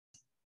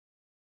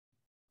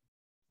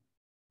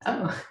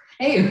Oh,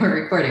 hey,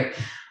 we're recording.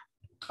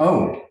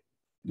 Oh,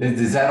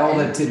 is that all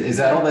that is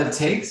that all that it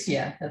takes?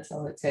 Yeah, that's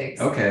all it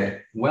takes.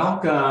 Okay.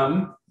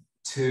 Welcome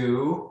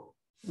to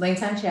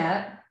LangTime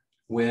chat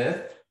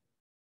with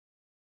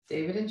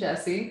David and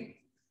Jesse,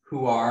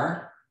 who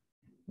are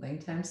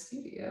LangTime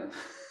Studio,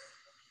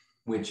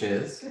 which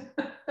is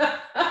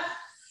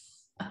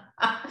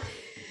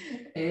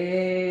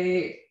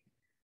a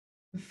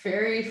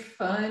very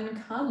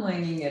fun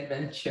conlanging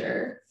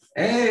adventure.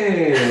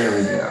 Hey, there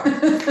we go.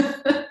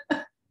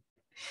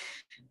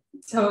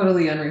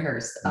 Totally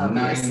unrehearsed,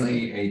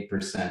 obviously.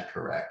 98%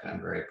 correct. I'm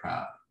very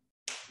proud.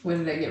 What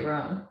did I get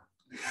wrong?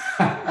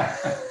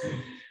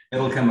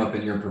 It'll come up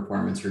in your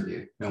performance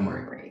review. Don't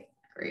worry.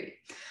 Great.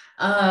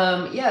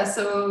 Yeah,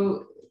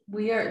 so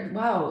we are,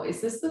 wow,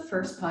 is this the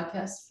first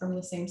podcast from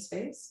the same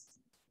space?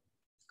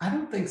 I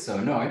don't think so.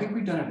 No, I think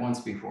we've done it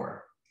once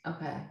before.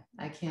 Okay.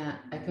 I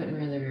couldn't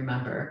really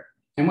remember.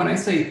 And when I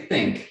say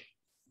think,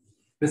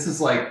 this is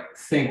like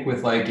think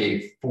with like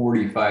a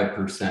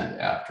 45%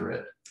 after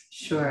it.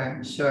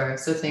 Sure.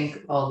 So think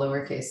all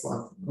lowercase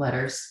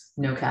letters,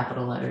 no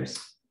capital letters.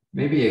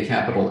 Maybe a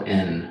capital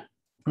N.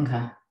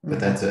 Okay. But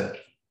that's it.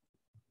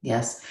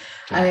 Yes.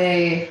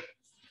 I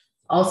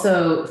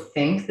also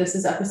think this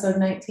is episode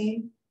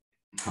 19.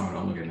 Oh,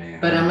 don't look at me.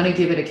 But I'm going to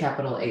give it a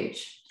capital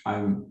H.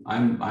 I'm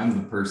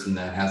the person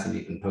that hasn't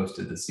even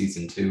posted the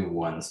season 2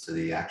 ones to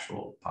the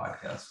actual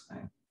podcast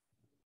thing.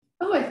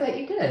 Oh, I thought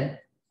you did.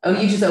 Oh,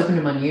 you just opened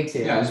them on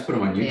YouTube. Yeah, I just put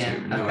them on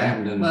YouTube. Yeah, no, okay. I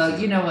haven't done well, it.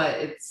 You know what?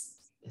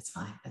 It's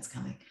fine. It's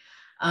coming.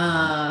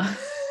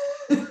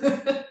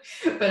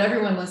 But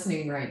everyone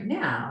listening right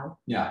now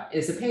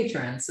is a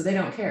patron, so they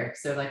don't care.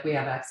 So like we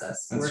have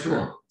access. That's true.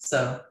 Cool.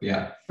 So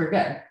yeah, we're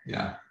good.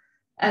 Yeah.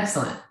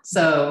 Excellent.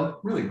 So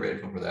really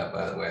grateful for that,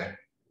 by the way,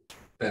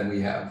 that we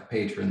have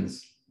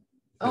patrons.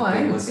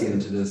 I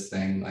listen to this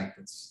thing. Like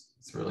it's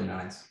really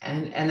nice.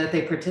 And that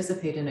they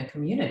participate in a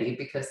community,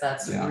 because that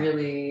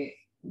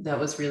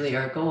was really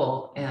our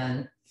goal.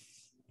 And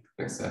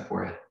fix that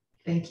for you.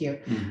 Thank you.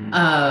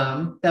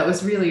 Mm-hmm. That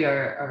was really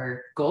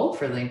our goal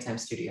for LangTime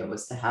Studio,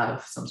 was to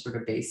have some sort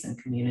of base and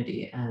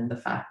community, and the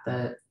fact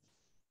that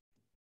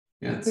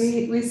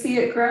we see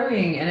it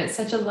growing, and it's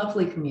such a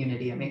lovely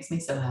community. It makes me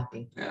so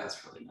happy. Yeah,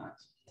 it's really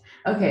nice.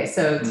 Okay,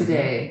 so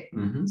today,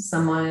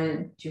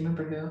 someone, do you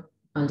remember who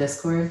on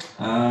Discord?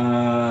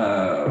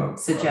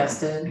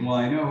 Suggested. Well,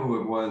 I know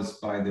who it was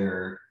by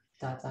their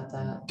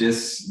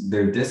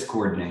their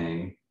Discord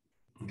name,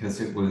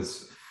 because it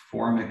was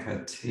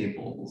Formica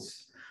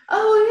Tables.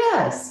 Oh,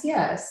 yes.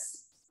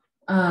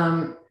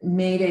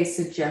 Made a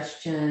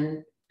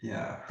suggestion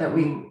that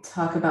we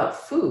talk about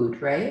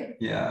food, right?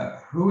 Yeah.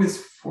 Who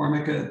is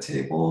Formica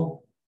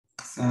Table?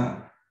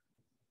 And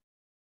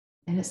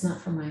it's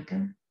not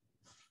Formica.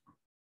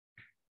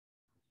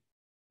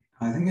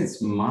 I think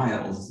it's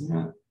Miles, isn't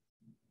it?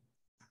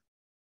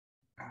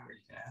 Oh,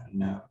 you can add a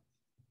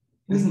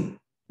note.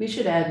 We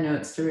should add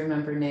notes to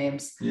remember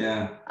names.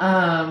 Yeah.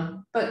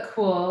 But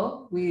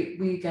cool.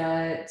 We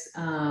got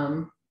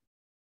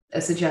a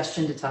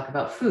suggestion to talk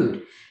about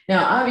food.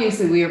 Now,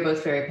 obviously, we are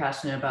both very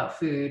passionate about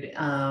food,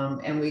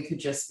 and we could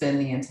just spend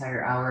the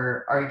entire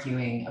hour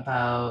arguing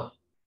about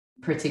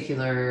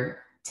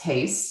particular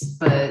tastes,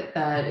 but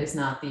that is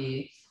not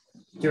the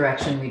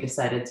direction we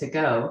decided to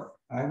go.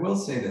 I will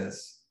say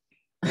this,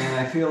 and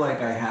I feel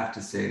like I have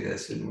to say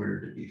this in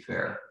order to be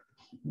fair.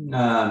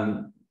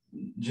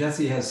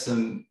 Jesse has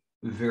some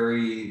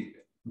very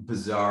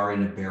bizarre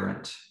and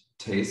aberrant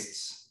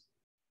tastes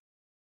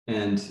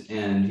and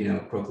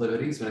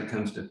proclivities when it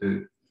comes to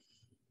food.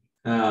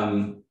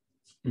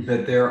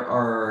 But there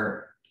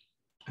are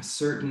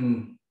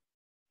certain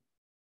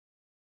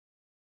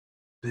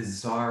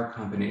bizarre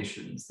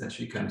combinations that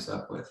she comes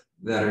up with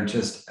that are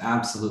just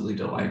absolutely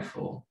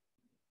delightful.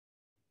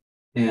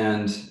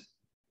 And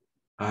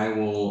I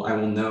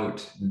will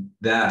note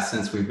that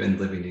since we've been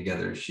living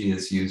together, she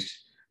has used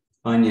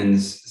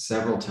onions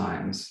several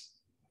times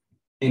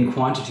in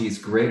quantities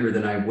greater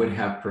than I would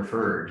have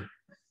preferred.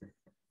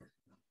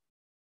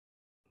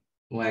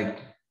 Like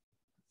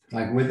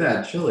with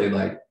that chili,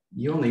 like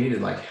you only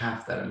needed like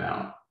half that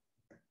amount.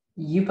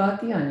 You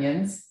bought the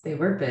onions. They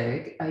were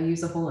big. I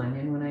use a whole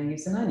onion when I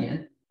use an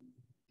onion.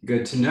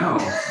 Good to know.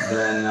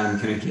 Then I'm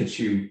going to get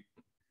you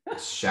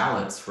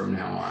shallots from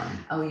now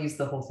on. I'll use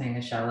the whole thing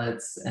of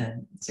shallots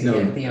and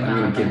get the amount.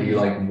 I'm going to give you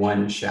like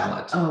one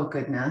shallot. Oh,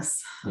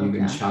 goodness. You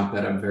can chop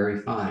that up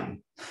very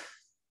fine.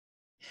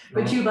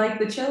 But you like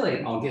the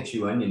chili. I'll get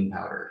you onion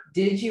powder.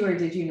 Did you or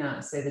did you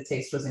not say the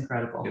taste was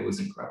incredible? It was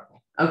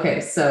incredible.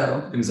 Okay,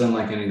 so. It was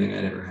unlike anything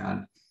I'd ever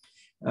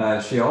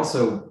had. She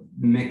also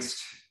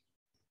mixed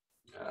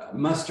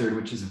mustard,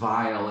 which is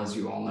vile, as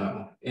you all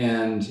know,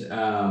 and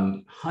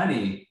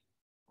honey,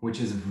 which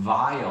is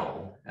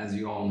vile, as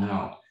you all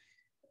know.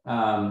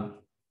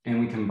 And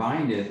we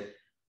combined it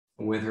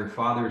with her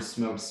father's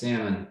smoked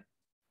salmon,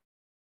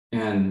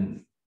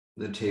 and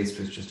the taste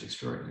was just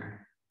extraordinary.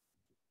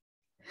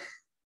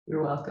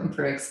 You're welcome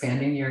for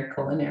expanding your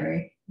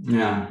culinary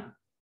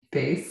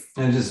base.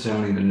 I just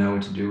don't even know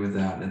what to do with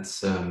that.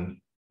 It's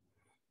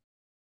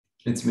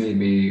It's made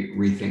me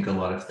rethink a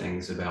lot of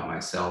things about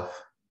myself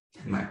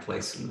and my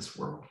place in this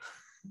world.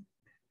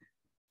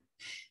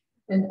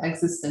 An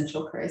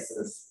existential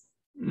crisis.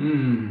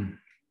 Mm,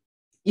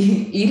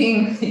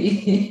 Eating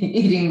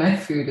my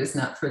food is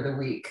not for the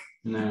weak.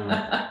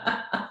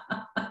 no,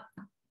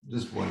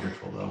 just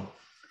wonderful though.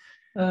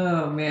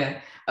 Oh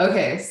man.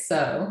 Okay,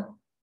 so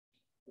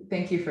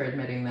thank you for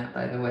admitting that,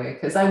 by the way,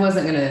 because I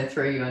wasn't going to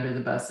throw you under the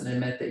bus and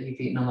admit that you've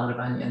eaten a lot of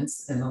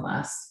onions in the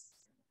last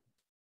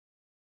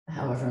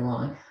however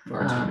long.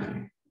 Far too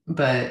many.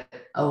 But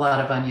a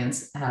lot of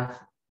onions have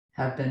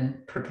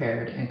been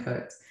prepared and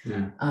cooked.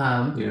 Yeah.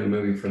 A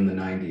movie from the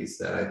 90s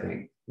that I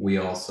think we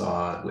all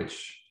saw,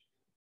 which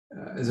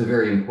is a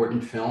very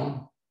important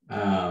film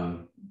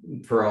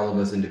for all of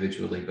us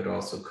individually, but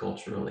also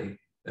culturally,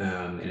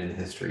 and in the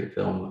history of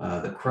film,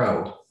 The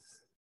Crow.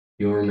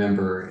 You'll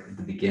remember at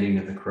the beginning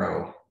of The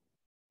Crow,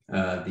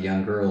 the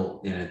young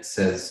girl in it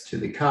says to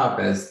the cop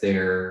as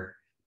they're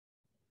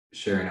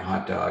sharing a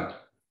hot dog,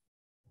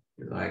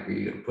 you're like, are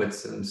you gonna put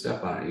some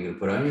stuff on it? Are you gonna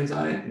put onions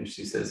on it? And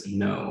she says,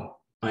 no,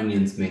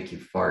 onions make you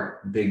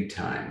fart big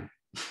time.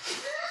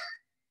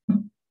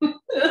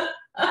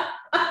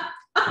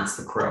 That's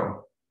The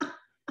Crow.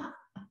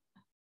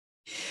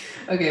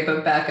 Okay,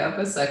 but back up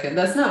a second.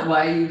 That's not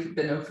why you've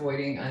been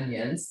avoiding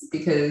onions,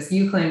 because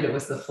you claimed it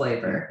was the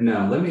flavor.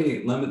 No, let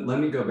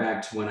me go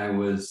back to when I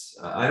was,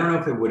 I don't know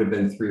if it would have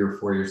been 3 or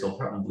 4 years old,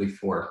 probably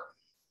 4.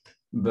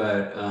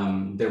 But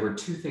there were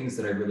 2 things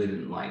that I really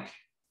didn't like.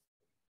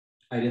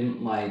 I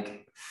didn't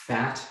like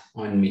fat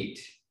on meat.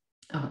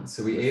 Oh,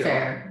 so we ate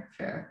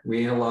fair.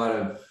 We ate a lot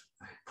of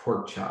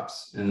pork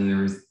chops, and then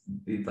there was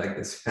like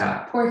this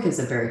fat. Pork is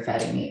a very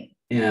fatty meat.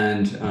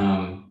 And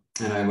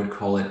I would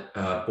call it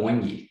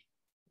boingy.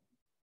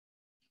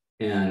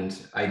 And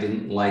I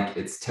didn't like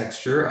its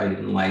texture. I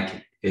didn't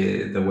like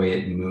the way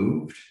it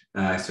moved.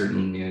 I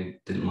certainly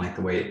didn't like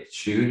the way it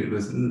chewed. It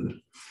was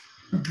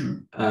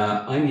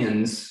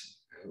onions,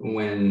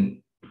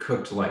 when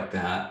cooked like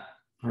that,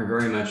 are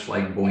very much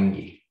like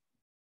boingy.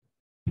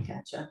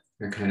 Gotcha.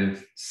 They're kind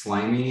of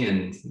slimy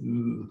and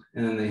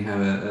then they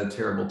have a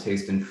terrible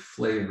taste and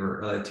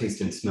flavor,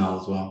 taste and smell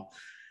as well.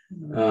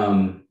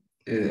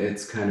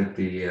 It's kind of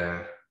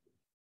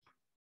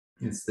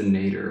it's the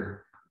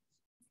nadir,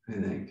 I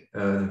think,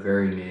 the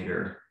very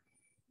nadir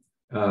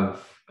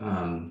of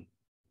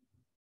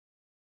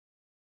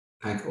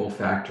like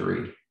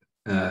olfactory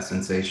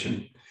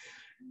sensation.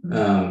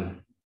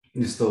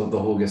 Just the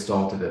whole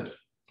gestalt of it.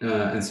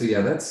 And so,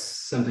 yeah, that's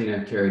something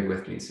I've carried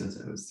with me since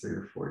I was 3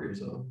 or 4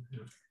 years old.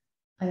 Yeah.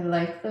 I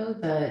like, though,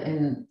 that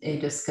in a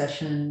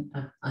discussion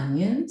of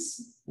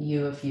onions,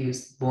 you have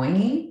used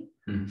boingy,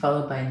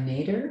 followed by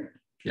nadir,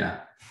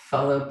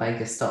 followed by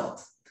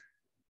gestalt.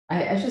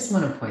 I just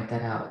want to point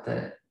that out,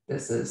 that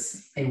this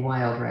is a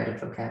wild ride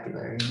of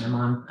vocabulary, and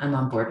I'm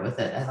on board with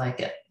it. I like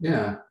it.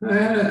 Yeah,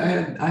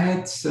 I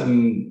had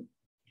some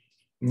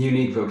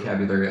unique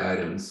vocabulary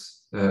items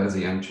as a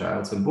young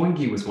child. So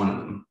boingy was one of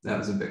them. That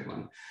was a big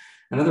one.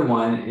 Another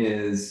one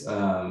is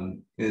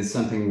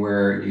something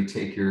where you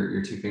take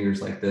your 2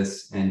 fingers like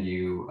this, and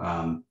you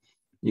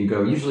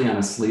go usually on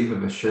a sleeve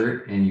of a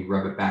shirt, and you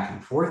rub it back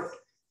and forth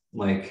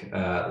like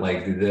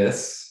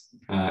this.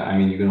 I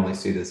mean, you can only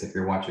see this if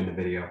you're watching the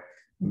video,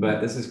 but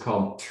this is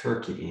called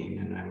turkeying,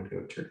 and I would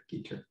go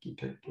turkey, turkey,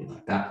 turkey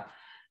like that.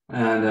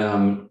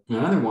 And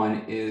another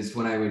one is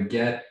when I would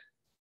get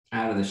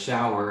out of the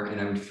shower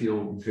and I would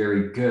feel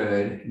very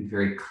good and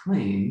very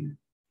clean,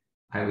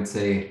 I would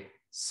say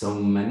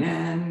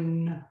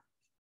somanen,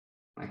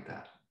 like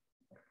that.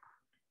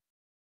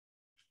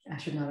 I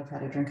should not have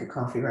had a drink of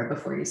coffee right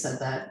before you said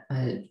that.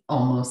 It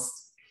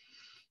almost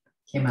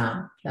came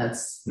out.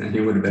 That's. And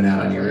you would have been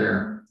out on your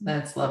ear.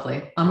 That's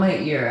lovely. On my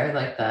ear, I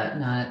like that.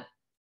 Not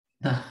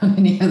on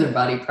any other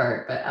body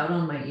part, but out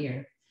on my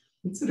ear.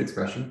 It's an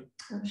expression.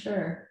 I'm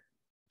sure.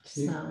 Just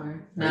not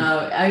where.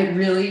 No,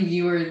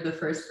 you were the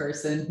first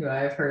person who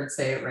I've heard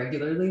say it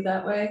regularly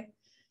that way.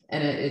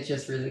 And it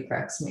just really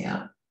cracks me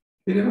up.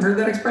 You never heard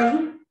that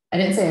expression? I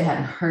didn't say I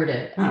hadn't heard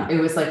it. It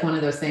was like one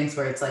of those things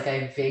where it's like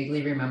I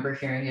vaguely remember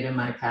hearing it in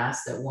my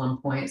past at one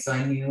point, so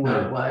I knew what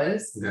it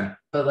was. Yeah.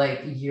 But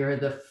like, you're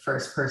the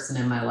first person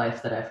in my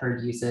life that I've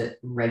heard use it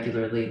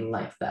regularly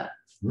like that.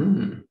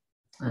 And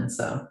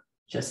so,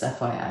 just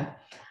FYI.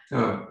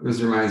 Oh,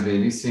 this reminds me.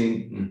 Have you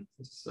seen?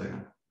 Just a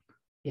second.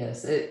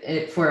 Yes,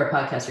 it for a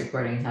podcast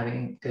recording,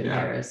 having good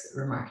hair is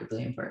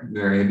remarkably important.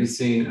 Very. Have you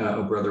seen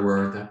Oh Brother, Where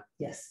Art Thou?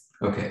 Yes.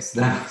 Okay, so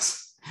that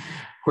was,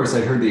 of course,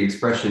 I'd heard the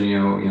expression,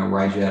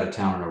 ride you out of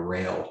town on a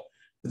rail.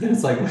 But then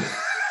it's like,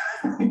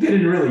 they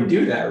didn't really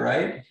do that,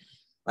 right?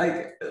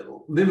 Like,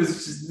 they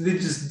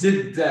just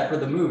did that for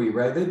the movie,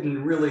 right? They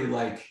didn't really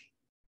like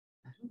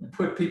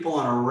put people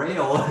on a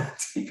rail and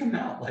take them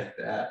out like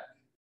that.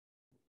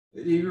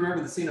 Do you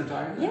remember the scene I'm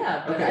talking about?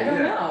 Yeah, but I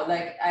don't know.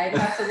 Like, I'd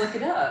have to look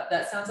it up.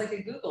 That sounds like a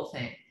Google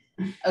thing.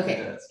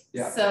 Okay.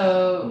 Yeah.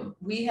 So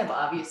we have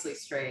obviously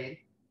strayed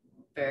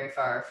very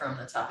far from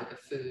the topic of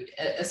food,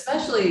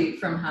 especially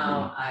from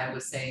how I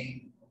was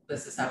saying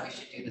this is how we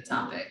should do the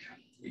topic.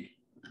 It's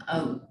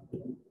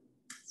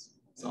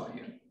all you.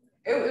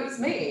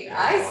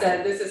 I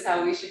said this is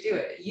how we should do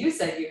it. You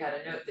said you had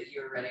a note that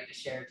you were ready to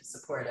share to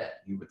support it.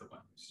 You were the one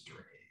who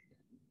strayed.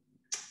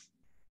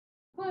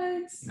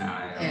 What? No,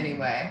 I don't.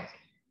 Anyway.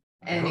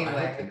 I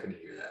hope they couldn't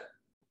hear that.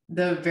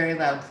 The very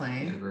loud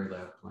plane. Yeah, very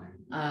loud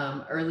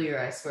plane. Earlier,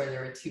 I swear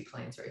there were 2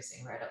 planes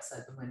racing right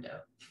outside the window.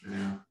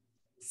 Yeah.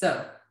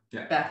 So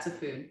back to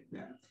food.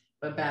 Yeah.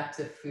 But back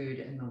to food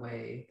in the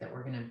way that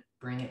we're going to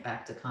bring it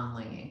back to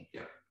conlanging.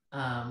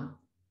 Yeah.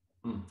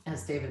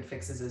 As David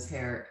fixes his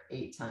hair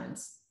 8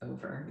 times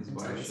over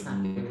until he's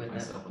happy with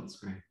myself on the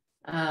screen.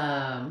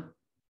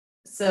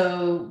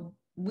 So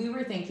we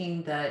were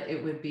thinking that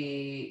it would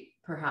be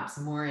perhaps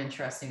more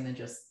interesting than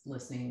just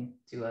listening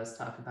to us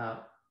talk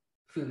about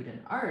food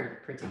and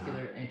our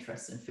particular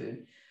interest in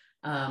food,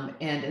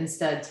 and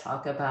instead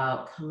talk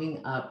about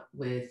coming up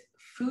with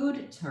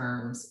food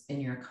terms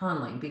in your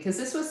conlang, because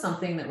this was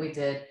something that we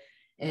did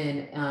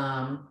in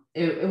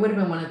it would have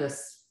been one of the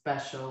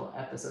special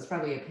episodes,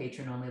 probably a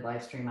patron only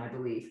live stream, I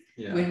believe,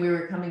 when we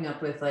were coming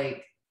up with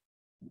like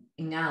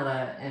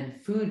ingala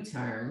and food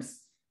terms,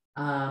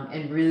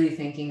 and really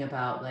thinking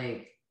about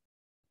like,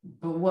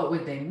 but what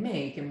would they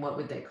make and what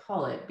would they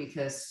call it?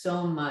 Because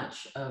so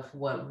much of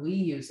what we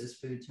use as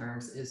food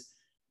terms is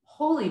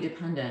wholly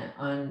dependent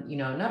on, you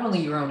know, not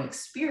only your own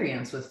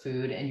experience with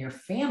food and your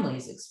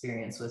family's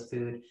experience with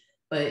food,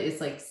 but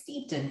it's like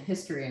steeped in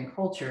history and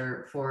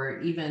culture for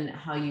even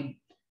how you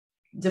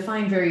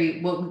define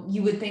what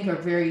you would think are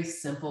very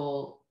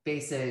simple,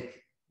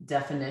 basic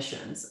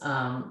definitions,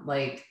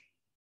 like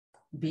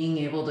being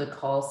able to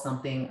call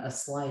something a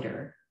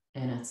slider.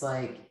 And it's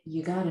like,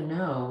 you got to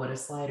know what a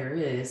slider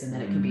is, and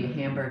that it can be a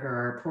hamburger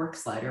or a pork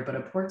slider, but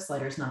a pork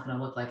slider is not going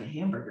to look like a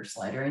hamburger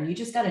slider. And you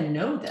just got to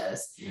know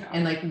this. Yeah.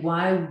 And like,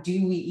 why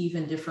do we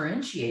even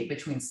differentiate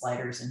between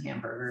sliders and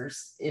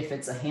hamburgers if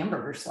it's a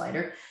hamburger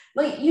slider?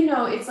 Like, you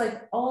know, it's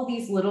like all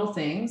these little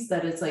things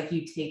that it's like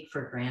you take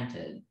for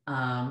granted.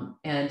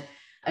 And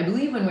I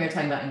believe when we were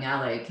talking about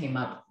ingale, it came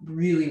up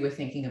really with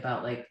thinking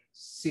about like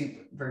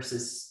soup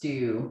versus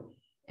stew.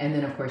 And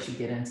then of course you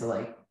get into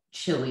like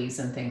chilies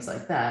and things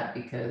like that,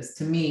 because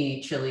to me,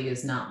 chili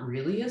is not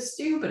really a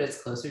stew, but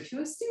it's closer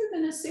to a stew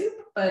than a soup.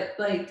 But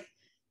like,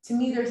 to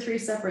me, they're 3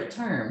 separate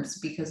terms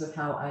because of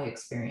how I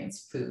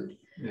experience food.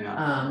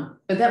 Yeah.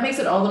 But that makes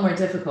it all the more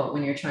difficult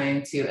when you're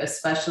trying to,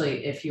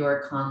 especially if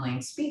your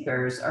conlang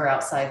speakers are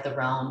outside the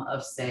realm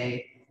of,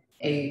 say,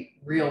 a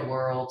real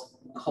world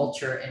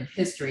culture and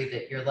history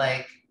that you're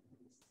like,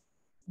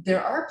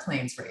 there are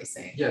planes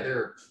racing. Yeah, there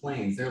are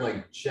planes. They're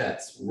like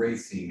jets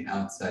racing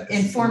outside.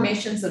 In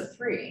formations of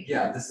 3.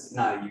 Yeah, this is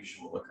not a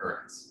usual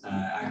occurrence.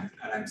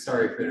 I'm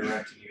sorry for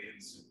interrupting you.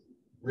 It's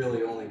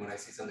really only when I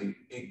see something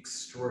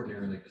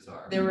extraordinarily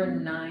bizarre. There were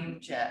 9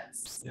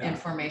 jets in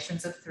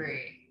formations of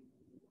 3.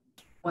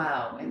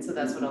 Wow. And so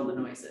that's what all the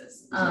noise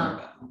is.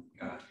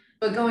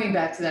 But going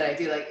back to that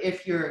idea, like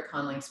if your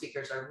conlang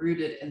speakers are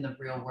rooted in the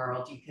real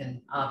world, you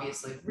can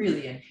obviously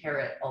really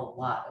inherit a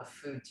lot of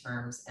food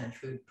terms and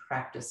food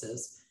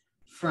practices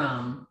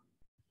from,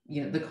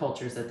 you know, the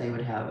cultures that they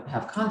would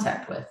have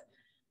contact with.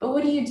 But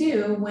what do you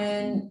do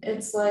when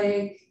it's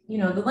like, you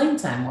know, the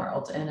LangTime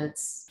world and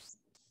it's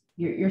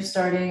you're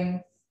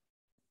starting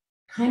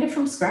kind of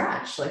from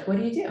scratch? Like, what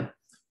do you do?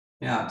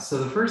 Yeah. So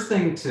the first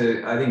thing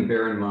to, I think,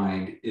 bear in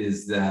mind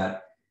is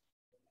that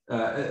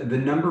the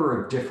number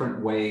of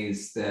different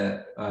ways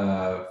that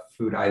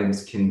food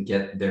items can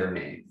get their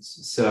names.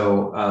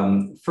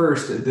 So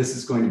first, this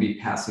is going to be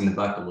passing the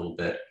buck a little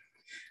bit,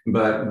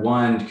 but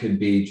one could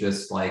be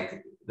just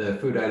like the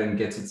food item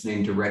gets its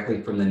name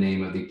directly from the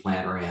name of the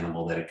plant or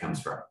animal that it comes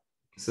from.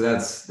 So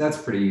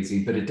that's pretty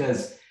easy, but it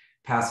does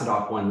pass it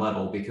off one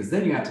level, because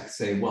then you have to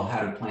say, well,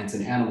 how do plants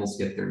and animals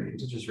get their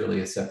names, which is really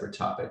a separate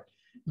topic.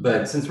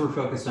 But since we're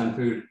focused on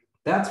food,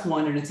 that's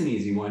one, and it's an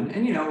easy one.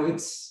 And, you know,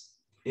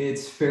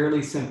 it's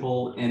fairly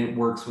simple and it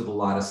works with a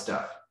lot of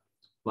stuff.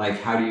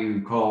 Like, how do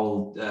you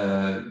call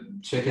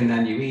chicken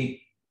that you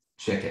eat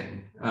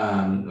chicken?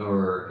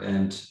 Or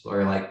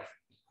like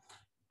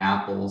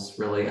apples,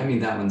 really. I mean,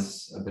 that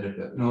one's a bit of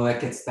it. No,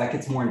 that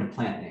gets more into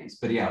plant names.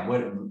 But yeah,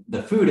 what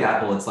the food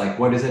apple, it's like,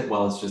 what is it?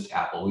 Well, it's just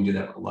apple. We do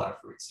that with a lot of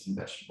fruits and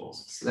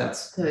vegetables.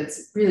 So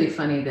it's really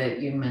funny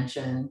that you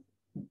mentioned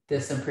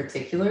this in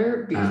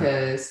particular,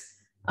 because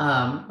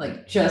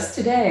like just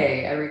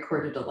today, I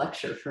recorded a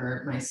lecture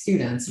for my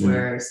students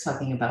where I was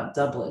talking about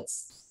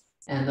doublets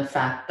and the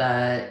fact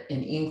that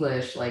in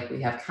English, like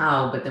we have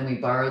cow, but then we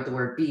borrowed the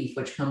word beef,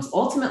 which comes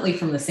ultimately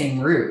from the same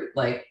root,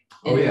 like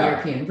in the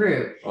European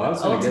root,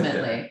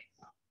 ultimately.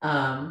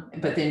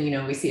 But then, you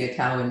know, we see a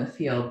cow in the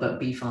field, but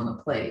beef on the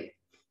plate.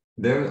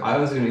 I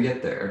was going to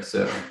get there,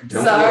 so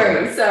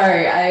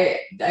sorry.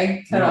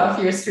 I cut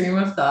off your stream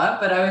of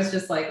thought, but I was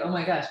just like, oh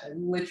my gosh, I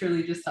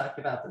literally just talked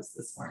about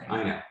this morning.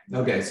 I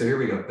know. Okay, so here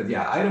we go. But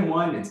yeah, item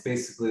 1, it's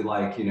basically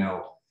like, you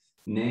know,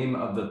 name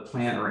of the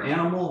plant or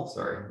animal.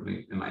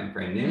 Sorry, am I in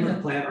frame? Name of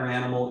the plant or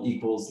animal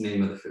equals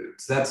name of the food.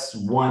 So that's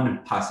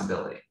one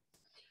possibility.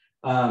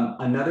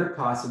 Another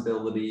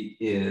possibility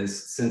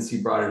is, since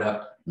you brought it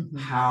up,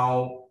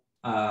 how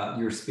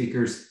your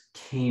speakers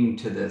came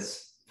to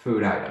this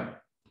food item.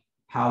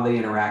 how they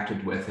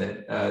interacted with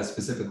it,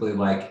 specifically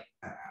like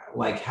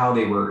how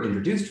they were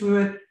introduced to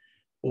it,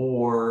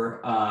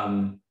 or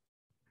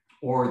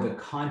the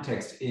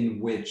context in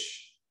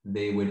which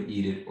they would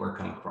eat it or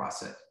come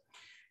across it.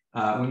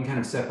 We can kind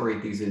of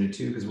separate these into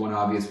two, because one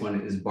obvious one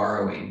is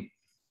borrowing.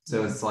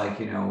 So it's like,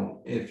 you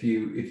know, if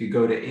you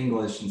go to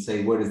English and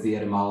say, what is the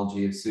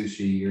etymology of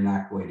sushi, you're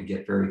not going to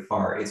get very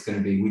far. It's going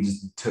to be, we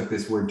just took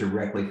this word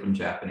directly from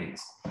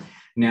Japanese.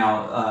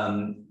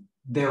 Now,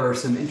 there are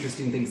some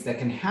interesting things that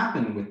can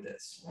happen with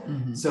this.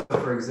 Mm-hmm. So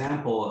for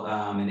example,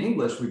 in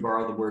English, we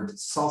borrow the word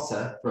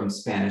salsa from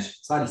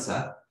Spanish,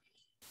 salsa.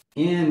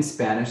 In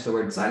Spanish, the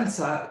word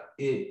salsa,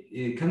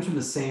 it comes from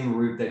the same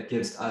root that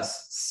gives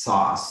us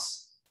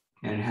sauce,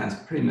 and it has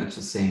pretty much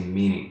the same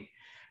meaning.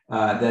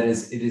 That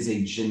is, it is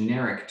a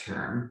generic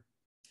term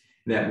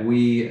that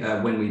we,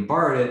 when we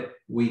borrowed it,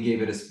 we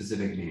gave it a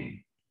specific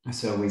meaning.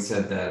 So we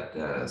said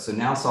that, so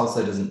now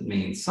salsa doesn't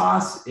mean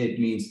sauce, it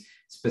means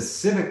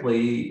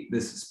specifically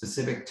this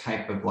specific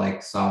type of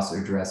like sauce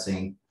or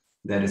dressing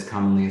that is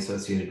commonly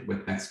associated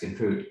with Mexican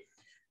food.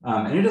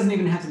 And it doesn't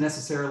even have to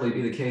necessarily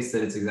be the case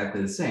that it's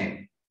exactly the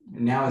same.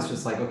 And now it's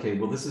just like, okay,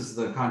 well, this is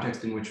the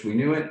context in which we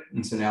knew it.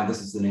 And so now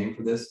this is the name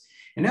for this.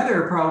 And now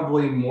there are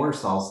probably more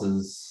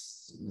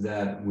salsas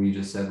that we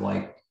just said,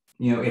 like,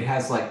 you know, it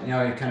has like, you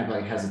know, it kind of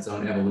like has its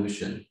own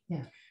evolution.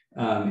 Yeah.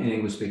 In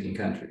English speaking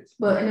countries.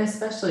 Well, and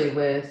especially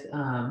with,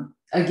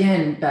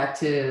 again, back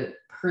to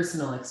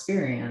personal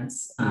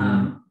experience,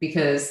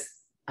 because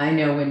I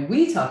know when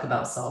we talk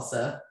about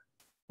salsa,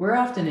 we're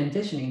often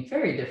envisioning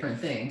very different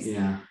things.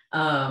 Yeah.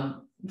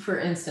 For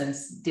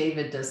instance,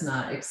 David does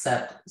not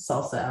accept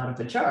salsa out of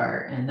a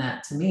jar, and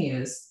that to me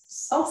is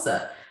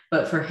salsa.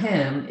 But for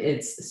him,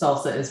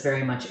 salsa is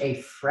very much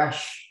a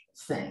fresh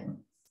thing.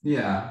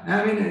 Yeah,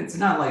 I mean, it's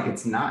not like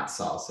it's not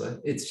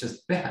salsa; it's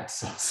just bad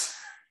salsa.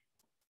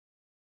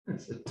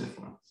 There's a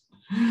difference.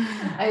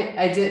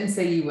 I didn't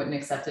say you wouldn't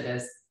accept it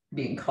as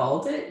being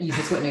called it. You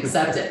just wouldn't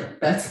accept it.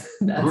 That's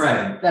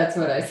right. That's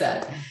what I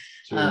said.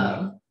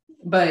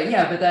 But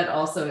that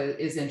also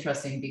is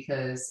interesting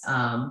because,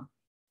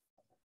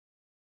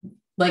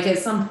 like at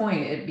some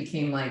point it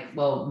became like,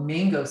 well,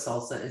 mango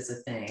salsa is a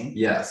thing.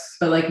 Yes.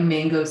 But like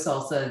mango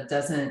salsa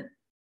doesn't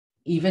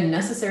even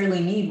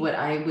necessarily need what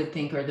I would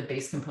think are the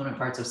base component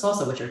parts of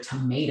salsa, which are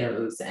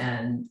tomatoes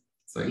and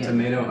it's like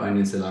tomato,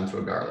 onion,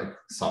 cilantro, garlic,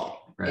 salt.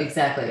 Right?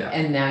 Exactly. Yeah.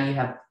 And now you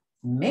have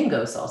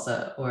mango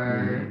salsa,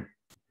 or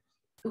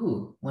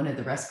one of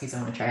the recipes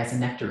I want to try is a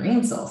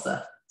nectarine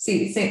salsa.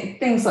 See,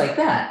 things like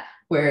that,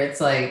 where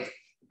it's like,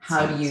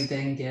 how do you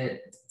then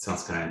get?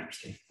 Sounds kind of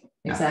interesting.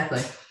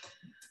 Exactly.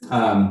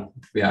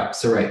 Yeah.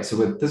 So right. So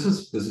this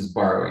is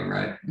borrowing,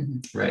 right?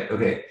 Mm-hmm. Right.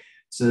 Okay.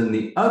 So then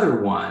the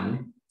other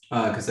one,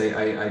 because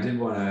I did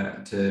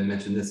want to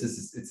mention this,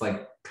 it's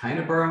like kind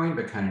of borrowing,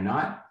 but kind of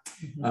not.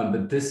 Mm-hmm.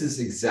 But this is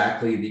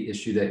exactly the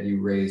issue that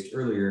you raised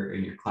earlier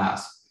in your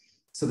class.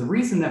 So the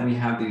reason that we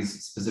have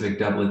these specific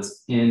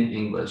doublets in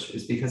English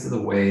is because of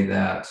the way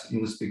that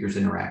English speakers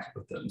interacted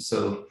with them.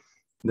 So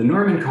the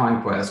Norman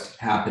conquest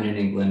happened in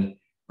England,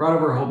 brought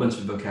over a whole bunch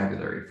of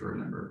vocabulary for a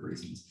number of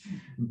reasons.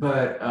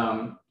 But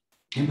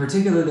in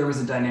particular, there was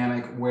a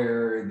dynamic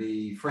where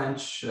the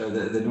French,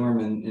 the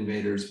Norman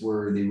invaders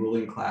were the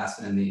ruling class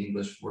and the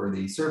English were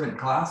the servant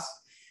class.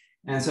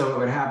 And so what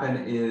would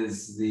happen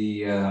is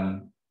the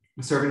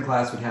servant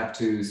class would have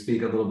to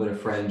speak a little bit of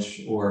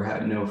French or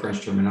know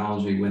French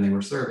terminology when they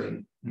were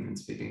serving and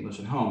speak English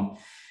at home.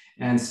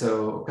 And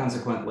so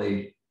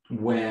consequently,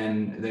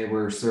 when they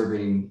were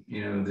serving,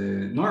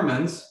 the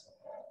Normans,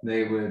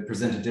 they would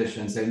present a dish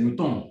and say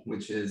mouton,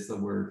 which is the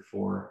word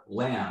for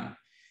lamb.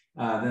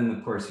 Then,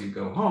 of course, you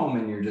go home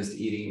and you're just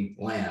eating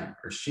lamb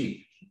or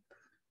sheep.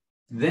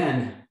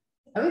 Then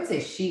I would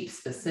say sheep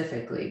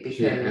specifically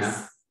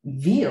because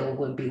veal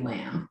would be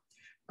lamb.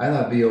 I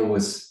thought veal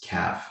was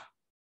calf.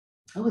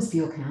 Oh, was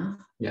veal calf?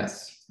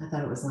 Yes. I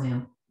thought it was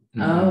lamb.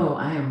 Mm-hmm. Oh,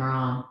 I am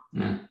wrong.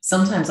 Mm.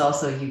 Sometimes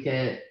also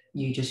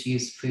you just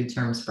use food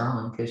terms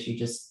wrong because you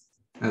just.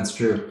 That's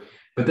true.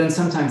 But then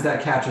sometimes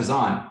that catches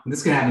on.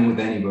 This can happen with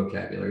any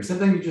vocabulary.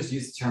 Sometimes you just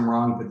use the term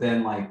wrong, but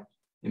then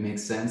it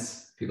makes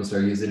sense. People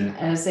start using it.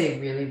 As a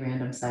really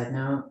random side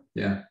note.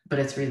 Yeah. But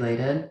it's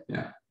related.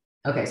 Yeah.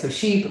 Okay. So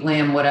sheep,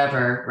 lamb,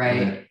 whatever,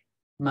 right? Okay.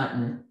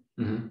 Mutton.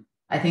 Mm-hmm.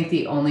 I think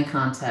the only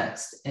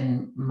context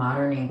in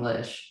modern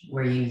English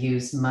where you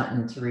use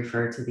mutton to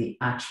refer to the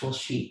actual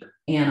sheep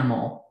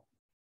animal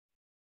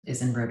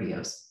is in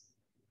rodeos.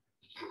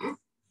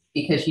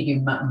 Because you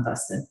do mutton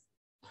busting.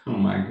 Oh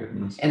my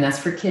goodness. And that's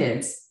for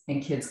kids.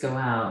 And kids go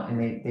out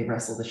and they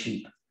wrestle the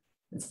sheep.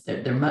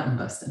 They're mutton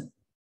busting.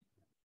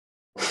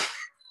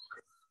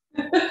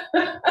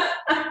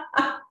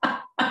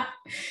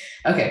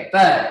 Okay,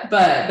 but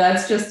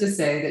that's just to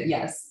say that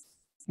yes,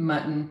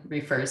 mutton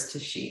refers to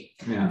sheep.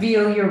 Yeah.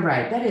 Veal, you're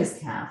right. That is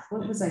calf.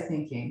 What was I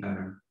thinking?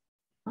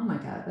 Oh my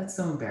God, that's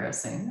so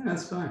embarrassing. Yeah,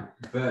 that's fine.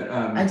 But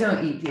I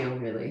don't eat veal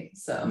really,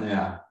 so.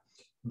 Yeah.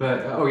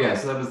 But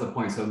so that was the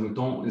point. So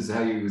mouton is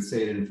how you would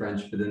say it in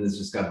French, but then this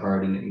just got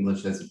borrowed into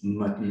English as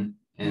mutton,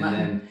 and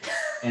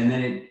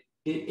then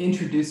it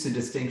introduced a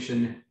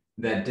distinction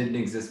that didn't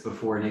exist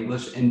before in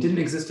English and didn't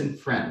exist in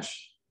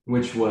French,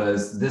 which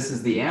was this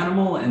is the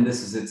animal and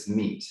this is its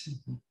meat.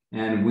 Mm-hmm.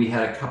 And we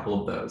had a couple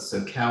of those.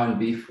 So cow and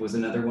beef was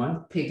another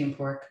one. Pig and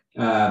pork.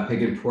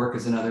 Pig and pork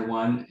is another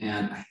one.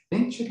 And I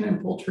think chicken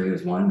and poultry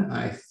is one,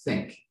 I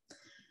think.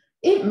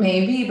 It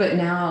may be, but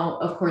now,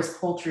 of course,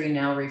 poultry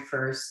now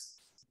refers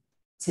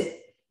to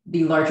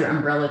the larger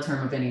umbrella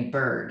term of any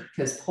bird,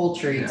 because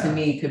poultry to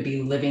me could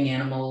be living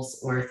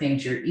animals or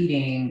things you're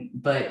eating,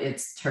 but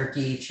it's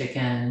turkey,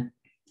 chicken,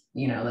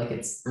 like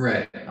it's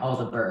right, all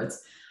the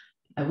birds.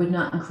 I would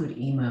not include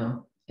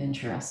emu.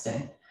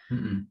 Interesting.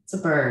 Mm-mm. It's a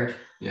bird,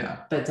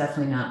 but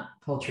definitely not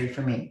poultry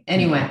for me.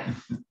 Anyway,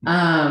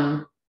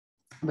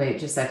 wait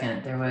just a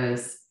second. There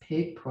was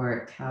pig,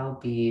 pork, cow,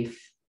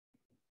 beef.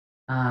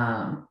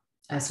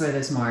 I swear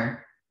there's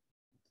more.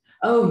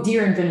 Oh,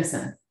 deer and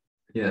venison.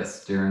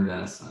 Yes, deer and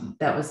venison.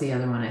 That was the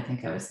other one I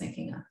think I was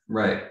thinking of.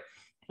 Right.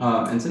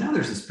 And so now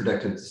there's this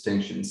protective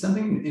distinction.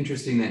 Something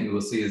interesting that you will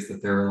see is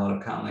that there are a lot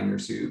of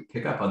conlangers who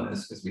pick up on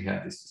this because we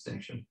have this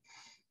distinction.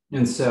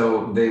 And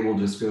so they will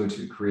just go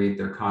to create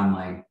their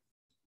conlang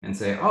and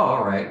say, oh,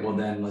 all right, well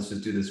then let's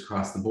just do this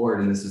across the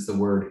board. And this is the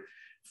word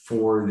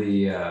for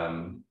the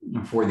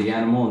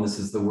animal, and this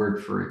is the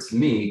word for its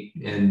meat,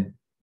 and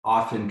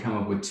often come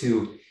up with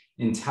two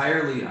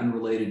entirely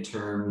unrelated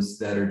terms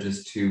that are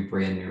just two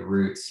brand new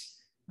roots.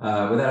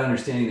 Without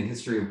understanding the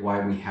history of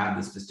why we have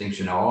this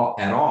distinction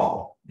at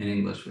all in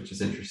English, which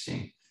is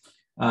interesting.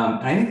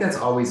 And I think that's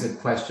always a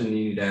question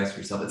you need to ask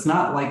yourself. It's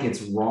not like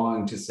it's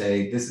wrong to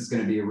say this is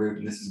going to be a root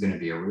and this is going to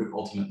be a root.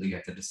 Ultimately, you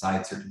have to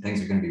decide certain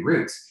things are going to be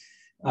roots.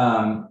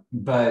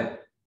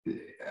 But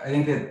I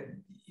think that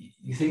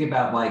you think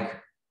about,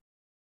 like,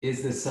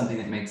 is this something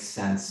that makes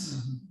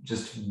sense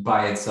just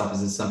by itself?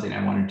 Is this something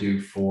I want to do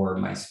for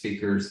my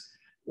speakers?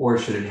 Or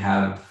should it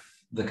have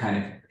the kind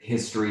of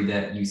history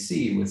that you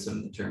see with some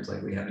of the terms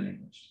like we have in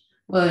English?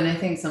 Well, and I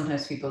think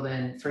sometimes people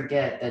then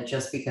forget that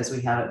just because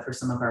we have it for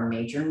some of our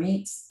major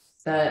meats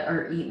that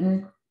are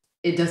eaten,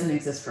 it doesn't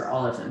exist for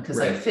all of them. Because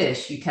like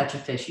fish, you catch a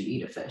fish, you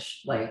eat a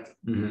fish. Like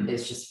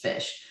it's just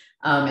fish.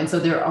 And so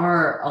there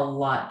are a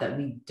lot that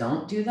we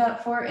don't do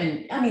that for.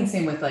 And I mean,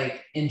 same with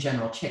like in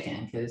general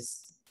chicken,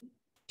 because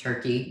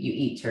turkey, you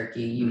eat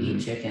turkey, you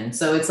eat chicken.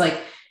 So it's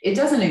like, it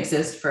doesn't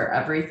exist for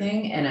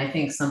everything. And I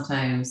think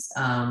sometimes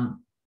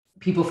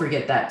people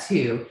forget that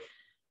too.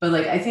 But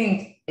like, I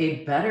think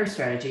a better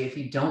strategy, if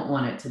you don't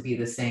want it to be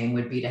the same,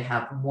 would be to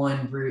have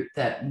one root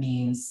that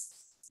means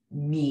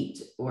meat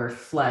or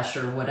flesh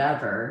or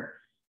whatever,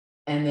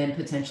 and then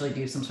potentially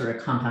do some sort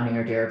of compounding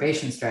or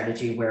derivation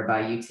strategy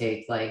whereby you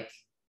take like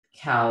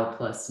cow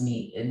plus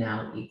meat and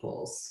now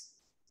equals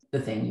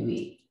the thing you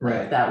eat. Right.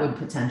 Like that would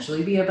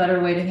potentially be a better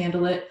way to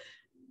handle it.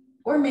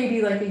 Or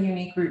maybe like a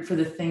unique root for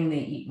the thing they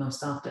eat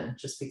most often,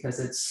 just because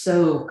it's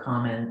so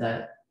common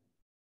that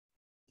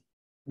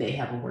they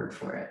have a word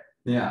for it.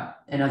 Yeah.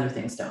 And other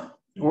things don't.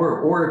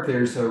 Or if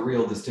there's a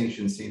real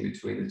distinction seen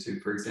between the two.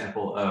 For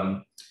example,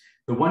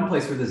 the one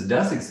place where this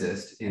does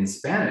exist in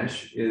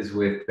Spanish is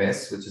with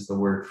pez, which is the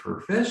word for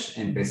fish,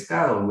 and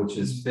pescado, which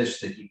is fish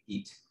that you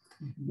eat,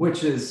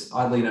 which is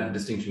oddly enough a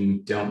distinction we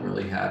don't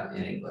really have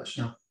in English.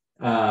 No.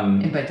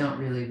 And by don't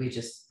really, we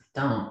just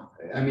don't.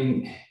 I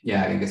mean,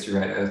 yeah, I guess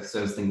you're right. So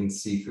I was thinking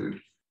seafood,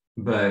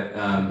 but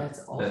that's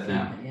all. But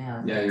no.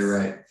 Yeah, you're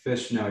right.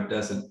 Fish, no, it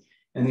doesn't.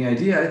 And the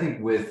idea, I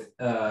think, with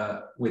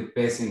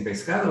pez and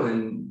pescado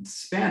in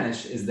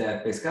Spanish is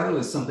that pescado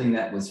is something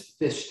that was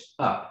fished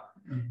up,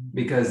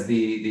 because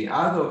the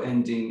ado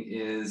ending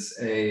is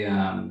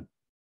a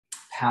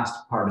past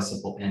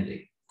participle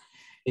ending.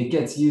 It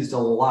gets used a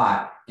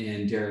lot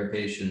in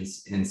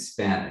derivations in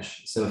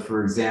Spanish. So,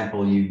 for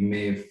example, you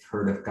may have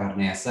heard of carne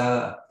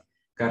asada.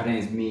 Carne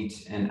is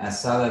meat, and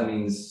asada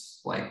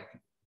means like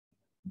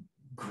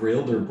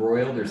grilled or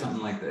broiled or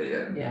something like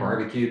that,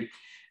 barbecued.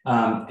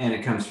 And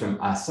it comes from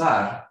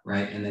asar,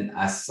 right? And then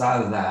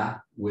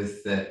asada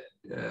with that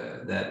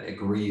that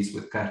agrees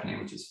with carne,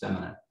 which is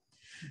feminine.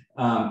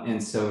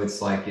 And so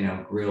it's like,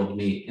 grilled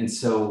meat. And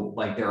so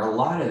like there are a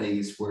lot of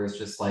these where it's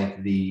just like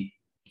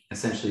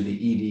essentially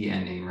the ed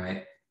ending,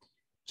 right?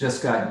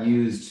 Just got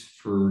used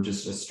for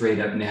just a straight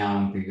up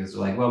noun because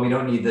like, well, we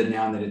don't need the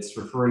noun that it's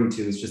referring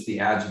to. It's just the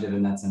adjective,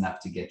 and that's enough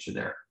to get you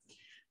there.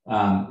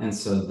 And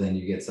so then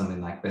you get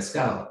something like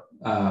pescado,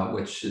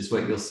 which is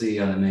what you'll see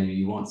on the menu.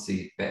 You won't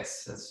see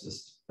pez. That's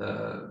just,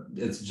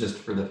 it's just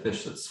for the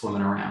fish that's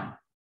swimming around.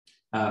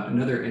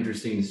 Another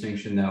interesting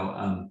distinction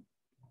though,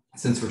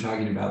 since we're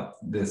talking about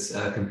this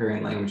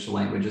comparing language to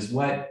language, is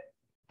what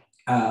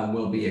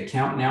will be a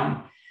count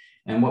noun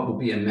and what will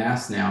be a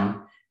mass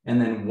noun, and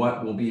then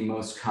what will be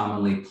most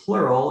commonly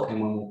plural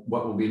and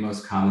what will be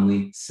most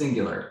commonly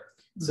singular.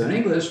 So in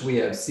English, we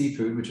have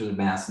seafood, which is a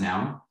mass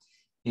noun.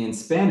 In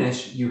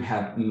Spanish, you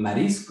have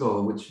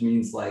marisco, which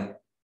means like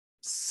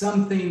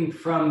something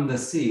from the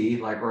sea,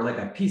 or like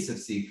a piece of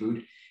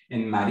seafood.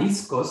 And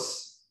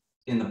mariscos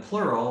in the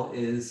plural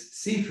is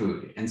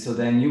seafood. And so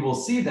then you will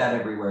see that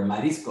everywhere,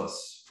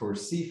 mariscos for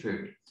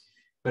seafood.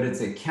 But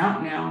it's a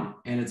count noun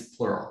and it's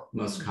plural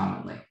most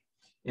commonly.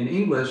 In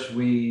English,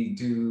 we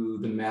do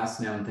the mass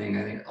noun thing,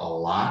 I think, a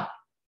lot.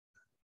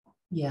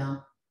 Yeah.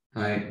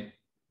 Right.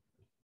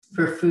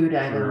 For food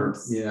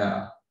items.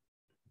 Yeah.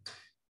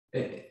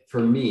 For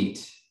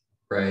meat,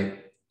 right?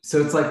 So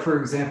it's like, for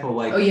example,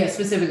 like. Oh yeah,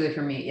 specifically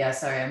for meat. Yeah,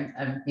 sorry,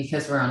 I'm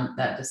because we're on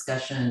that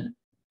discussion.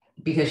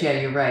 Because yeah,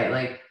 you're right.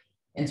 Like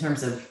in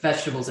terms of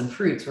vegetables and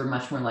fruits, we're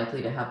much more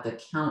likely to have the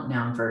count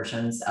noun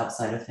versions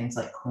outside of things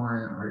like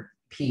corn or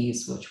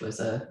peas, which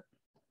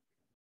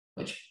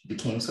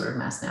became sort of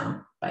mass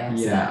noun by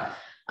accident.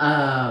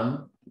 Yeah.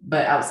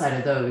 But outside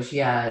of those,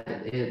 yeah,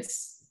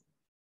 it's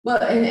well,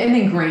 and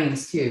then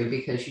grains too,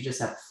 because you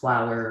just have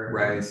flour,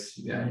 rice,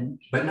 yeah,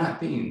 but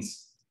not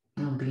beans.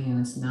 No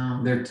beans,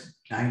 no. They're,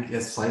 I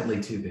guess, slightly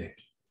too big.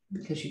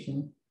 Because you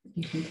can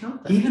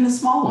count them. Even the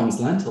small ones,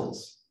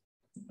 lentils.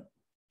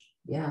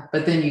 Yeah,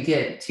 but then you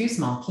get too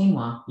small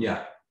quinoa.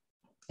 Yeah.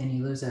 And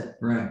you lose it.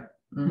 Right.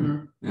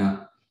 Mm-hmm.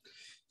 Yeah.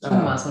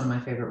 Quinoa is one of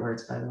my favorite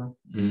words, by the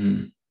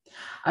way.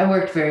 I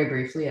worked very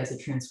briefly as a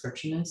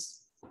transcriptionist.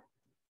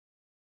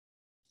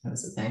 That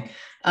was the thing.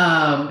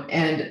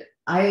 And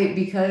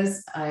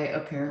because I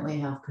apparently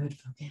have good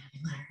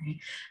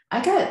vocabulary,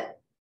 I got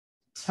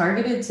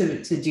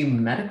targeted to do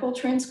medical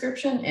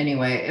transcription.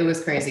 Anyway, it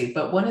was crazy.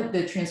 But one of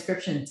the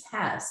transcription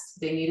tests,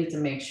 they needed to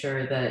make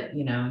sure that,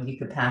 you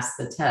could pass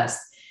the test.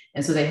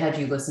 And so they had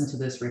you listen to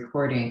this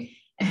recording.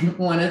 And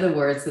one of the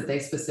words that they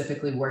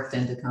specifically worked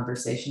into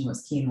conversation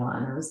was quinoa.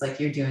 And I was like,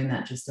 you're doing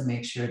that just to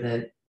make sure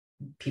that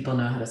people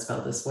know how to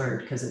spell this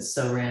word because it's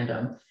so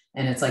random.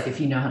 And it's like, if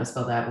you know how to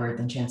spell that word,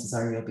 then chances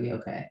are you'll be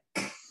okay.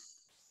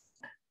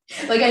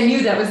 Like I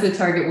knew that was the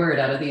target word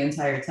out of the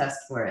entire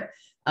test for it.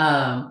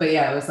 But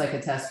yeah, it was like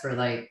a test for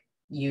it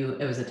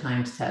was a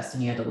timed test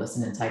and you had to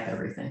listen and type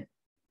everything.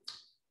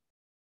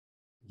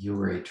 You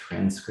were a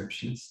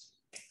transcriptionist?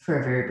 For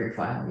a very brief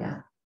while, yeah.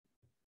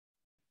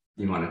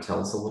 You want to tell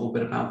us a little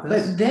bit about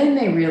this? But then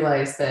they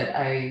realized that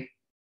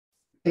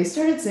they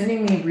started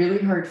sending me really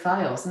hard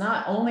files.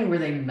 Not only were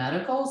they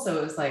medical, so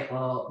it was like,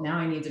 well, now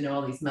I need to know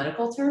all these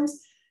medical terms,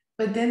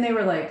 but then they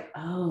were like,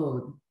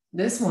 oh,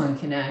 this one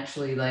can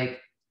actually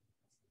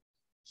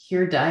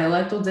hear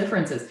dialectal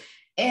differences,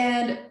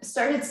 and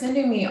started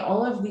sending me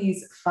all of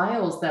these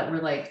files that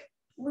were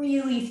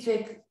really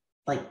thick,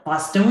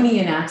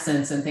 Bostonian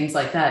accents and things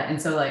like that.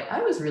 And so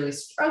I was really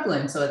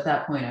struggling. So at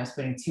that point I was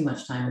putting too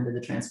much time into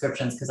the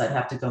transcriptions because I'd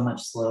have to go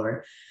much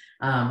slower.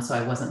 So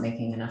I wasn't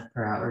making enough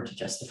per hour to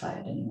justify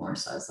it anymore.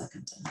 So I was like,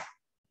 I'm done.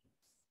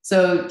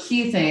 So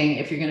key thing,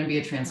 if you're going to be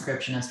a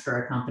transcriptionist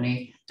for a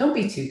company, don't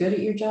be too good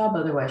at your job.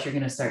 Otherwise you're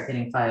going to start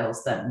getting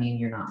files that mean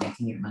you're not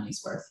making your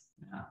money's worth.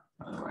 Yeah,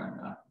 otherwise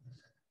not.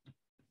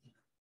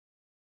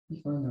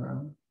 You go in the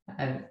room.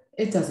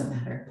 It doesn't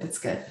matter. It's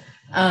good.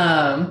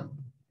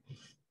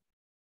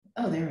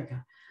 Oh, there we go.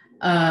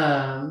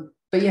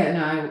 But yeah,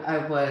 no,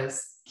 I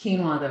was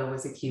quinoa though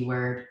was a key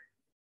word.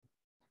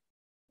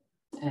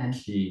 And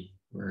key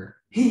word.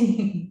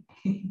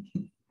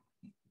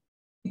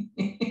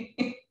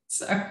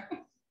 Sorry.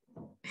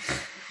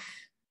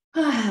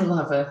 I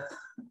love a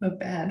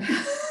bad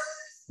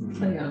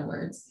play on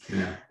words.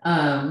 Yeah.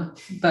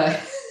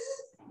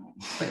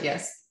 But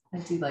yes, I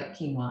do like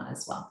quinoa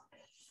as well.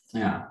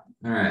 Yeah.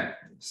 All right.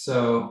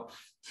 So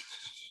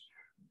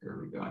where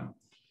are we going?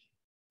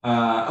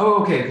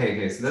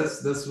 Okay. So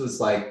this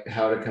was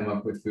how to come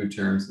up with food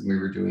terms, and we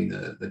were doing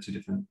the two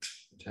different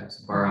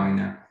types of borrowing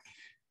there.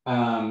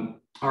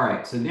 All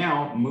right. So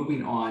now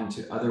moving on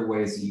to other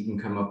ways that you can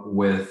come up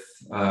with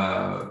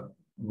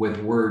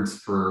words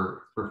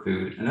for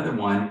food. Another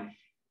one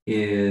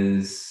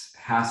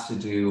has to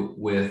do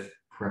with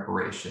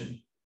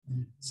preparation.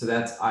 So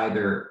that's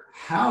either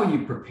how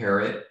you prepare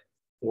it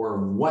or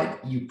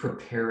what you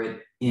prepare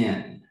it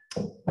in.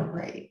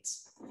 Right.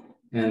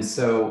 And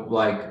so,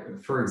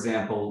 for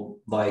example,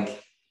 carne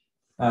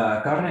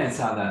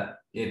asada,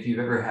 if you've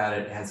ever had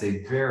it, has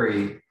a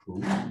very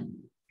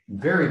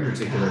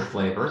particular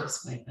flavor.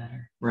 It's way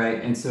better.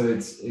 Right. And so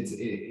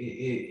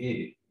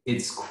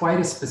it's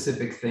quite a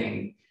specific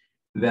thing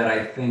that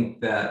I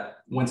think that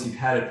once you've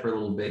had it for a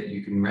little bit,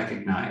 you can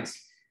recognize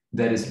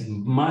that is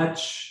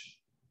much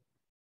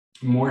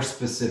more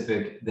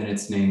specific than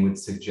its name would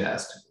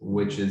suggest,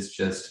 which is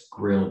just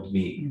grilled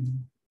meat. Mm-hmm.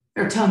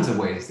 There are tons of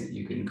ways that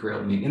you can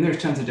grill meat, and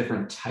there's tons of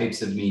different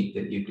types of meat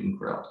that you can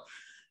grill.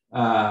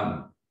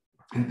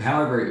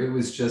 However, it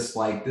was just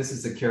this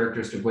is a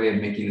characteristic way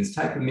of making this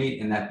type of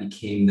meat, and that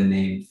became the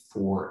name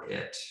for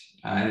it.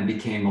 And it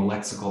became a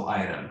lexical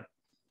item.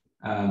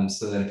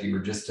 So that if you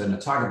were just going to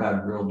talk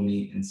about grilled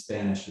meat in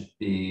Spanish,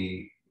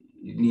 you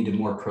needed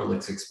more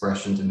prolix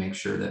expression to make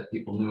sure that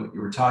people knew what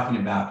you were talking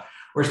about,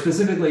 or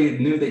specifically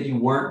knew that you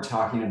weren't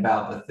talking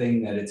about the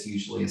thing that it's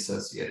usually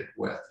associated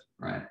with,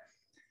 right?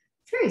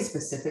 Very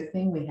specific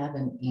thing we have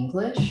in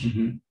English,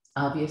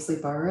 obviously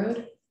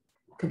borrowed,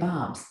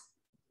 kebabs.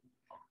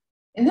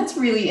 And that's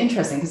really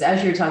interesting because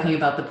as you're talking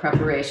about the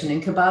preparation,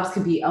 and kebabs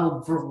could be a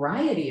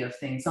variety of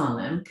things on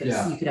them,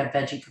 because you could have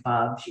veggie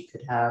kebabs, you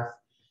could have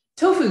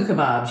tofu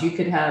kebabs, you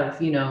could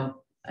have, I know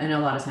a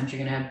lot of times you're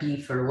going to have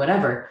beef or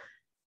whatever,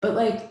 but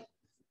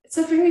It's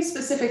a very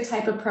specific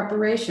type of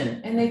preparation,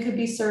 and they could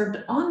be served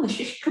on the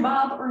shish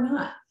kebab or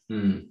not.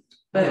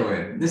 By the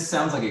way, this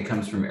sounds like it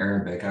comes from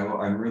Arabic.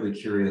 I'm really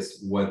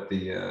curious what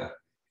the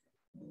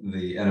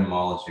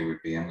etymology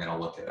would be. I'm going to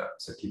look it up.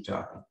 So keep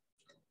talking.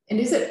 And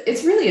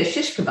it's really a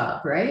shish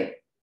kebab, right?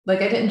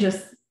 Like I didn't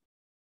just,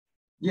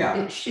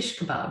 it's shish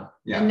kebab.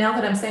 Yeah. And now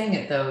that I'm saying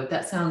it though,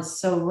 that sounds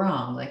so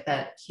wrong. Like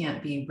that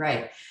can't be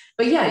right.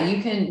 But yeah,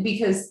 you can,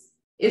 because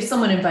if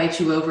someone invites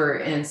you over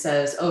and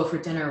says, oh, for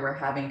dinner, we're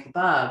having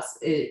kebabs,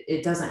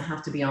 it doesn't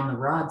have to be on the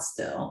rod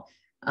still.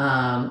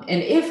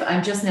 And if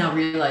I'm just now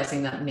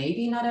realizing that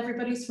maybe not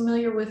everybody's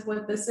familiar with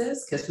what this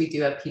is, because we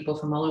do have people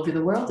from all over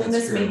the world, and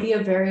this may be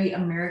a very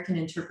American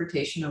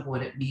interpretation of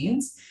what it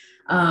means.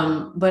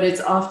 But it's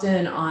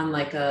often on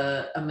like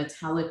a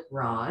metallic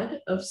rod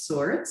of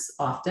sorts,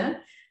 often.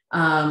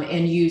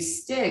 And you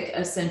stick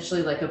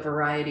essentially like a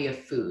variety of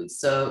foods.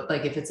 So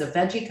like if it's a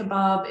veggie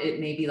kebab,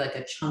 it may be like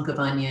a chunk of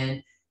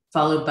onion,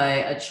 followed by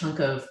a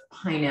chunk of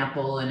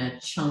pineapple and a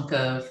chunk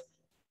of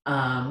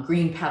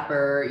green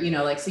pepper,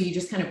 like, so you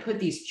just kind of put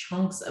these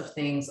chunks of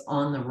things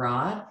on the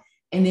rod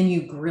and then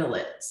you grill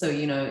it. So,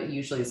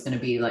 usually it's going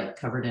to be like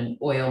covered in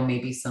oil,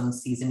 maybe some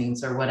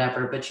seasonings or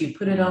whatever, but you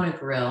put it on a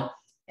grill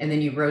and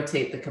then you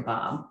rotate the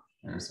kebab.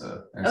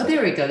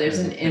 There we go. There's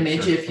an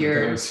image if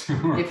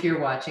you're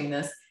watching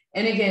this.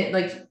 And again,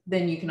 like,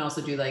 then you can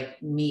also do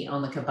like meat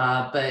on the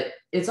kebab, but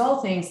it's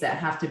all things that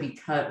have to be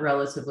cut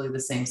relatively the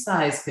same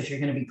size because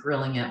you're going to be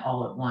grilling it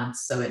all at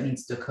once. So it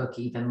needs to cook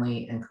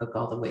evenly and cook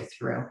all the way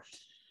through.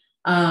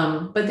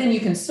 But then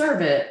you can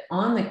serve it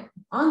on the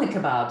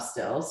kebab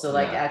still. So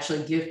like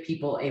actually give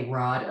people a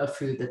rod of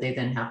food that they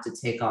then have to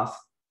take off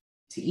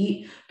to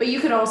eat. But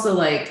you could also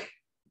like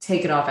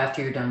take it off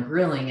after you're done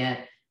grilling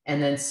it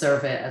and then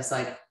serve it as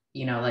like,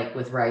 like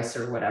with rice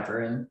or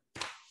whatever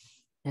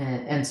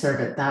and serve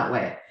it that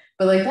way.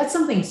 But like, that's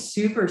something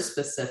super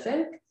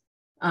specific,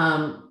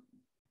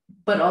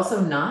 but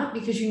also not,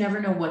 because you never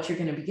know what you're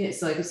going to be getting.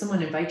 So like if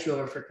someone invites you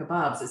over for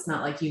kebabs, it's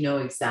not like you know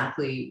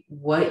exactly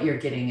what you're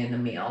getting in the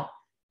meal.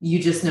 You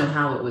just know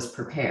how it was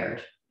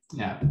prepared.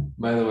 Yeah.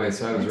 By the way,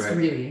 so I was right. It's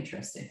really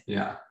interesting.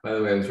 Yeah. By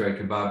the way, I was right.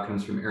 Kebab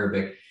comes from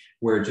Arabic,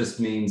 where it just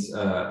means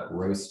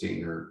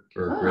roasting or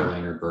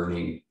grilling or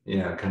burning.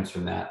 Yeah, it comes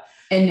from that.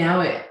 And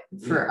now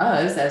for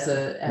us as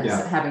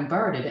having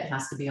barred it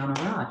has to be on a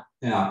rod.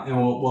 Yeah, and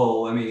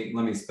well, let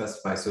me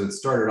specify. So it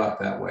started off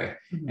that way,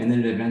 and then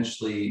it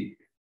eventually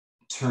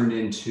turned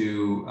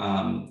into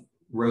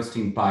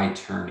roasting by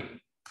turning.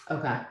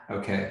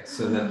 Okay.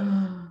 So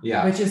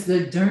that which is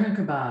the doner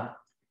kebab.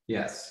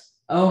 Yes.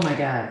 Oh my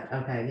God.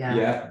 Okay. Yeah.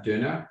 Yeah,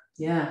 doner.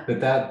 Yeah.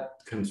 But that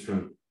comes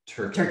from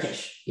Turkish.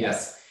 Turkish.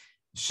 Yes.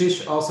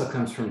 Shish also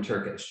comes from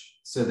Turkish.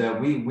 So that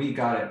we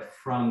got it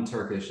from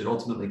Turkish. It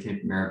ultimately came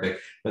from Arabic,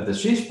 but the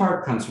shish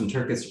part comes from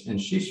Turkish, and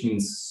shish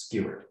means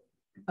skewered.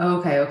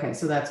 Okay.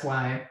 So that's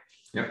why.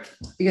 Yep.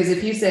 Because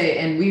if you say,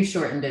 and we've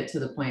shortened it to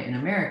the point in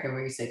America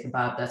where you say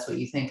kebab, that's what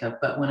you think of.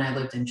 But when I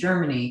lived in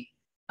Germany,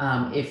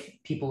 if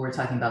people were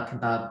talking about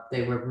kebab,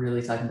 they were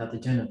really talking about the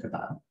doner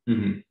kebab.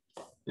 Mm-hmm.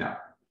 Yeah.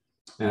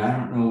 And I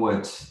don't know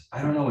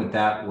what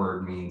that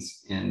word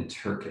means in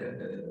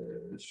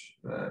Turkish,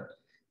 but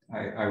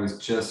I was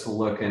just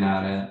looking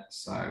at it,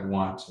 so I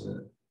want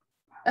to.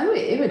 Oh,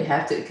 it would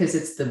have to, because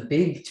it's the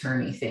big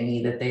turny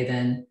thingy that they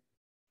then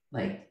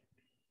like.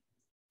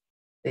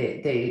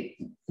 They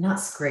not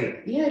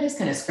scrape. Yeah, it is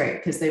kind of scrape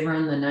because they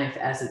run the knife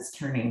as it's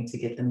turning to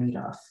get the meat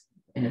off,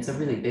 and it's a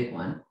really big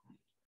one.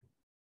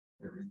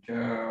 There we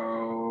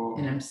go.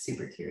 And I'm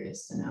super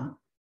curious to know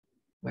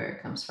where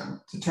it comes from.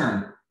 To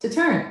turn. To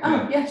turn.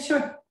 Oh, yeah,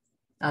 sure.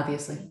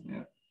 Obviously.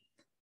 Yeah.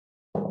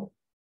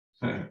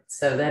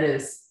 So that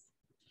is.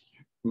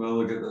 Well,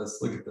 look at this.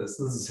 Look at this.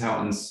 This is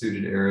how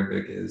unsuited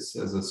Arabic is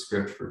as a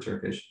script for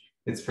Turkish.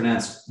 It's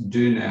pronounced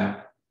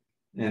duna,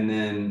 and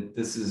then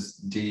this is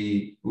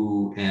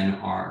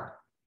D-U-N-R,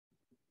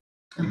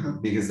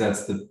 because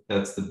that's the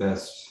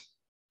best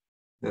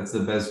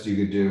you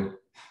could do.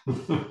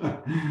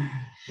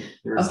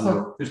 There's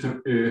no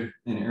in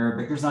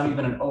Arabic. There's not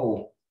even an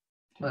O.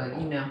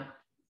 Well,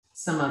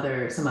 some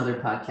other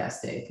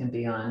podcast day can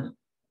be on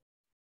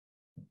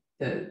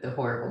the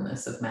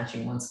horribleness of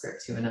matching one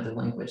script to another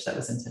language that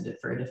was intended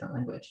for a different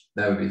language.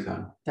 That would be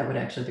fun. That would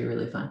actually be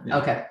really fun. Yeah.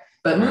 Okay.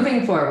 But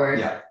moving forward,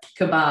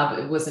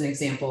 kebab was an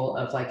example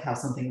of like how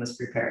something was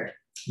prepared,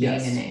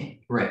 being a name.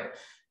 Right.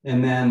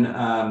 And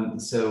then,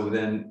 so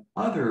then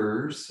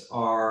others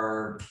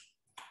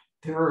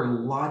there are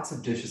lots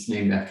of dishes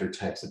named after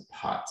types of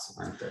pots,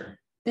 aren't there?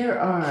 There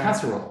are.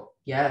 Casserole.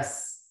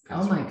 Yes.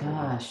 Casserole. Oh my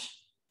gosh.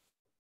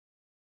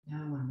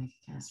 Now I want to make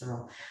a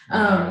casserole.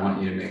 I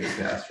want you to make a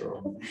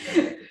casserole.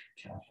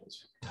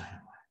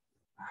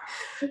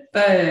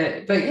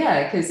 But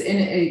yeah, because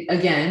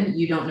again,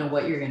 you don't know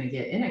what you're going to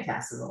get in a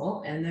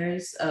casserole, and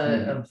there's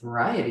a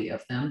variety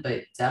of them,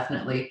 but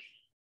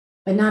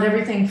not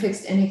everything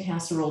fixed in a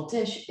casserole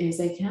dish is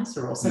a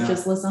casserole, such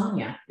as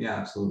lasagna. Yeah,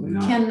 absolutely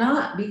not.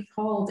 Cannot be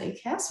called a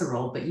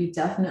casserole, but you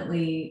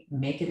definitely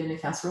make it in a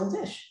casserole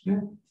dish.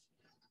 Yeah.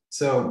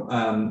 So,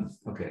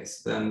 okay,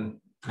 so then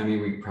I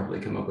mean, we could probably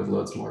come up with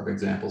loads more of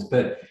examples,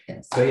 but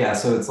Yes. yeah,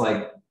 so it's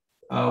like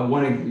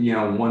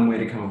one way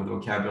to come up with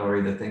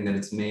vocabulary, the thing that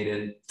it's made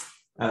in.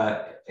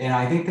 And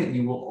I think that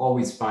you will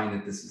always find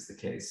that this is the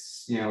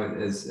case.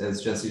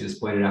 As Jesse just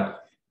pointed out,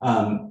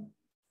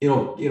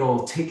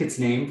 it'll take its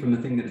name from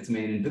the thing that it's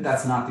made in, but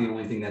that's not the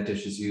only thing that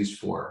dish is used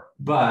for.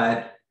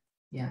 But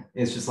yeah,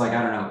 it's just like,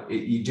 I don't know,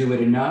 you do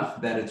it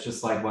enough that it's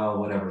just like, well,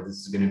 whatever, this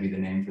is going to be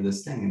the name for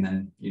this thing, and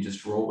then you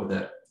just roll with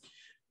it.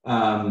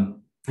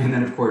 And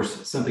then, of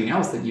course, something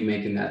else that you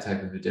make in that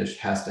type of a dish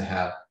has to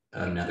have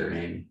another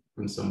name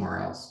from somewhere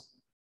else.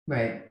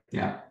 right.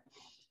 Yeah.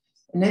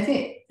 And I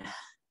think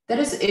that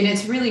is, and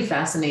it's really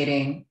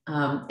fascinating.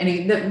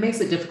 That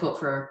makes it difficult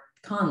for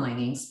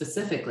conlanging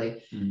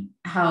specifically,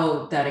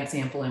 how that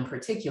example in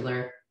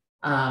particular,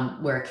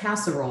 where a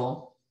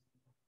casserole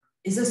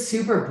is a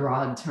super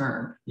broad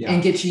term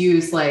and gets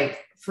used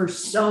like for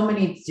so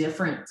many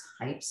different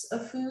types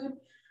of food.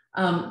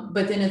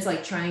 But then it's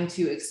like trying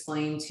to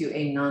explain to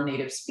a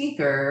non-native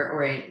speaker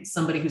or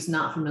somebody who's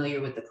not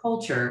familiar with the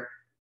culture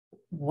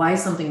why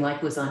something like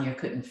lasagna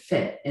couldn't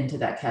fit into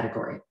that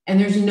category. And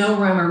there's no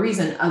rhyme or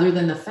reason other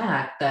than the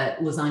fact that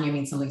lasagna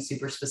means something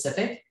super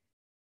specific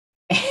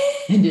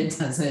and it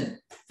doesn't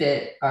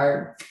fit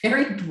our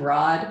very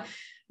broad,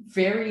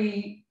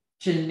 very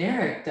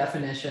generic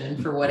definition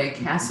for what a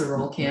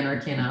casserole can or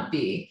cannot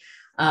be.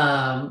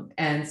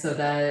 And so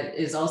that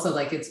is also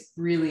like, it's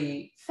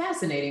really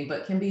fascinating,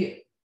 but can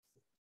be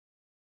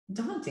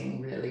daunting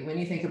really when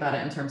you think about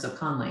it in terms of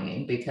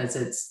conlanging, because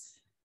it's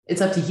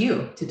up to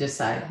you to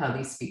decide how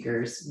these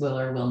speakers will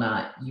or will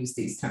not use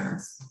these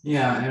terms.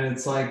 Yeah, and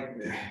it's like,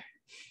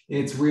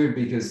 it's weird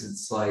because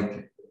it's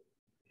like,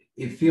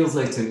 it feels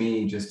like to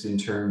me, just in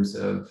terms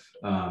of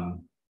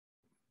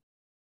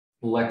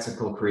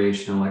lexical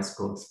creation and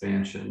lexical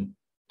expansion,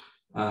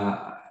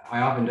 I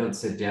often don't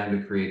sit down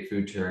to create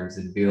food terms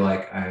and be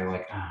like,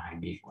 I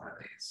need one of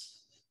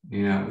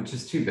these, which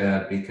is too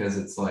bad, because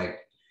it's like,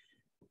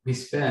 we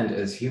spend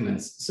as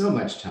humans so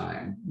much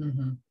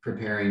time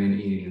preparing and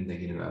eating and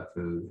thinking about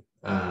food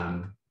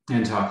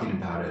and talking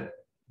about it.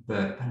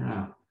 But I don't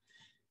know.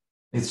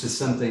 It's just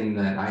something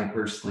that I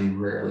personally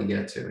rarely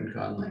get to in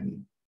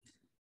conlanging.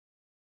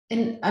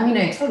 And I mean,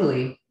 I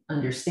totally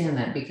understand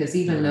that, because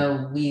even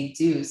though we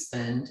do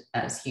spend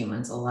as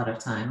humans a lot of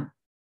time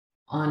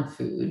on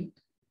food,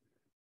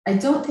 I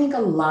don't think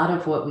a lot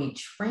of what we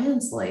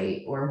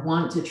translate or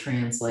want to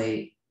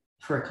translate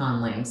for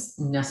conlangs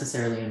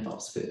necessarily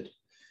involves food.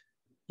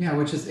 Yeah,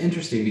 which is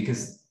interesting,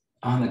 because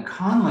on the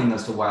conlang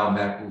list a while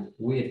back,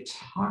 we had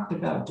talked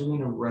about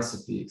doing a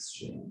recipe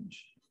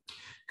exchange,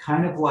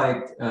 kind of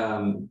like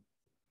the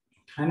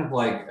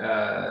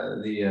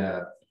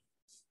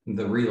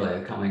relay,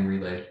 the conlang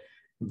relay.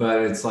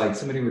 But it's like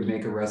somebody would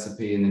make a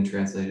recipe and then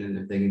translate it, and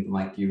they're thinking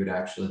like you would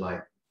actually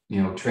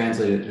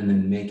translate it and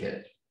then make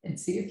it and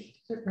see if you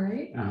did it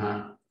right.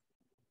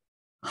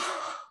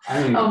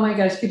 I mean, oh my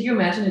gosh, could you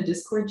imagine a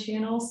Discord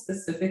channel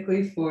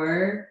specifically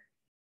for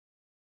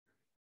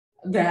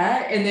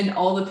that, and then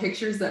all the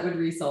pictures that would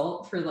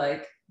result for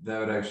like, that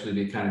would actually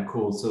be kind of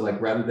cool. So like,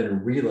 rather than a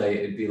relay,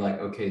 it'd be like,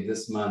 okay,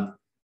 this month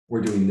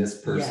we're doing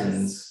this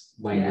person's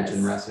language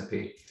and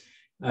recipe,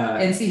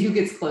 and see who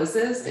gets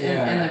closest.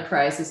 And the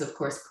prize is of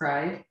course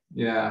pride.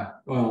 Yeah,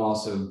 well,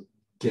 also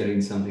getting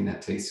something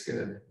that tastes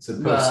good, as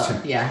opposed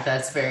to, yeah,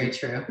 that's very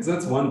true, because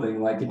that's one thing.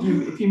 Like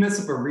if you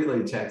mess up a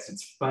relay text,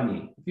 it's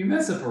funny. If you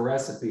mess up a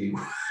recipe,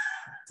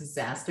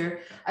 disaster.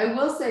 I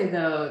will say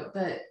though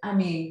that, I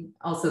mean,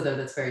 also though,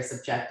 that's very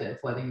subjective,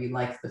 whether you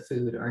like the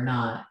food or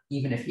not.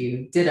 Even if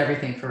you did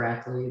everything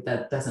correctly,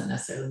 that doesn't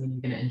necessarily mean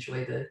you're going to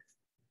enjoy the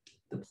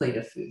plate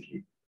of food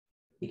you're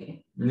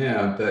eating.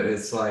 Yeah, but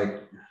it's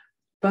like,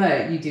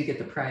 but you do get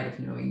the pride of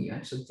knowing you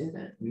actually did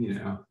it.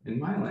 In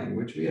my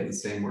language, we have the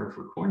same word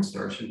for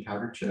cornstarch and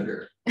powdered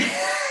sugar,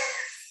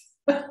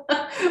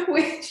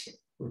 which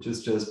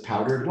is just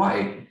powdered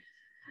white.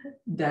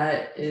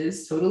 That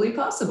is totally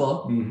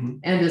possible.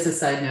 And as a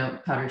side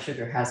note, powdered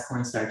sugar has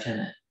cornstarch in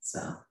it,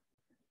 so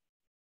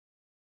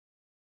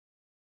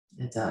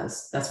it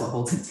does. That's what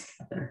holds it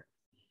together.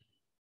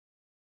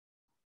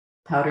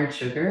 Powdered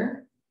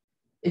sugar,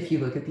 if you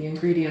look at the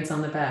ingredients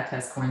on the back,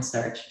 has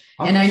cornstarch.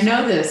 And I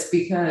know this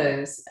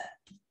because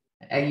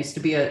I used to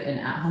be an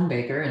at-home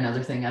baker,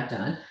 another thing I've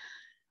done.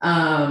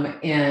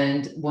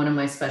 And one of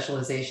my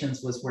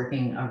specializations was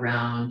working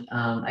around,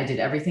 I did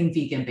everything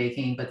vegan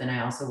baking, but then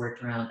I also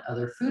worked around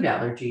other food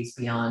allergies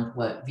beyond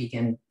what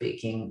vegan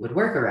baking would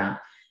work around.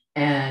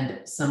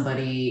 And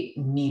somebody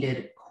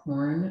needed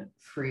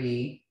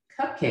corn-free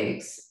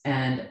cupcakes.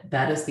 And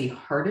that is the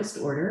hardest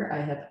order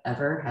I have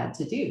ever had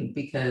to do,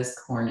 because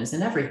corn is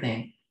in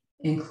everything,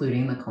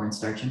 including the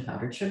cornstarch and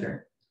powdered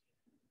sugar.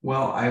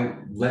 Well,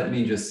 let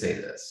me just say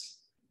this.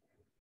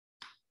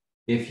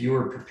 If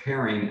you're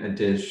preparing a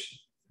dish,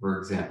 for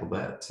example,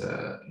 that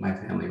my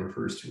family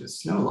refers to as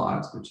snow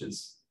logs, which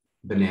is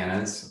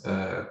bananas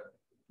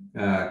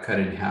cut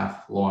in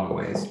half long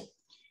ways,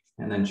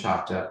 and then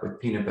chopped up with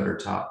peanut butter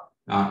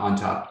on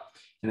top,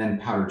 and then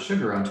powdered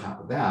sugar on top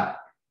of that,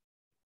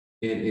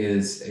 it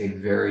is a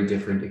very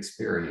different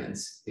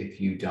experience if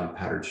you dump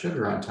powdered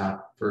sugar on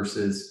top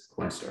versus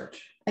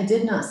cornstarch. I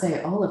did not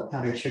say all of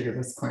powdered sugar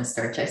was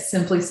cornstarch. I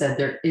simply said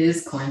there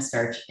is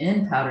cornstarch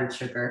in powdered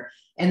sugar,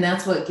 and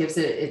that's what gives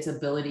it its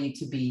ability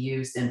to be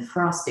used in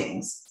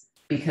frostings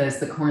because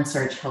the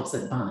cornstarch helps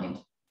it bind.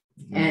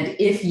 Mm-hmm. And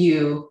if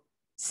you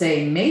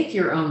say make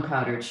your own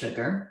powdered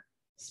sugar,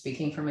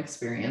 speaking from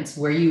experience,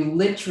 where you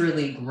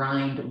literally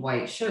grind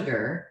white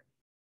sugar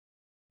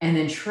and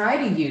then try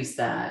to use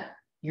that,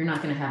 you're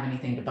not going to have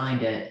anything to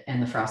bind it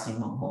and the frosting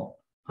won't hold.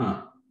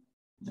 Huh.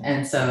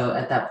 And so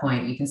at that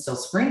point, you can still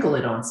sprinkle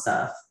it on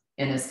stuff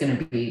and it's going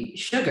to be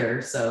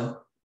sugar.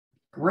 So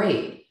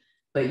great,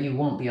 but you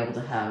won't be able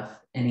to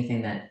have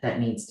anything that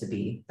needs to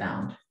be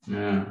bound.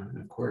 Yeah,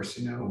 of course,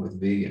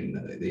 with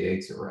vegan, the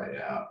eggs are right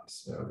out.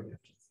 So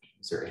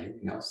is there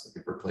anything else that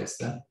could replace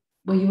that?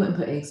 Well, you wouldn't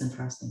put eggs in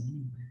frosting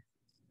anyway.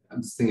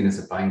 I'm just thinking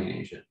as a binding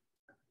agent.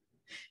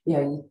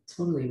 Yeah, you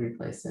totally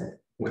replace it.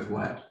 With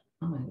what?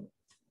 Oh,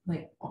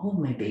 like all of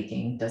my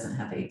baking doesn't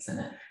have eggs in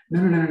it.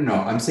 No.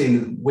 I'm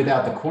saying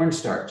without the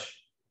cornstarch.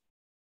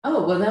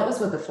 Oh, well, that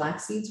was what the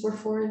flax seeds were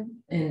for.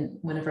 And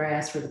whenever I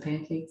asked for the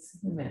pancakes,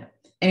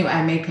 anyway,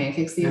 I made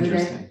pancakes the other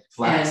day.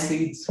 Flax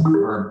seeds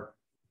or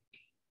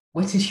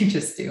what did you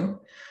just do?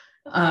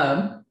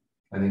 I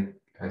think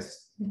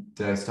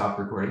did I stop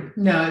recording?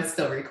 No, it's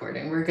still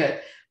recording. We're good.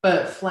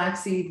 But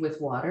flaxseed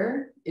with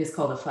water is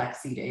called a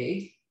flaxseed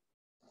egg.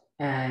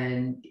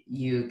 And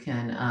you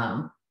can,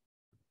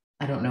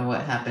 I don't know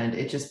what happened.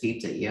 It just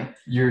beeped at you.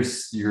 You're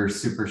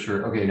super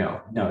sure. Okay,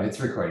 no, it's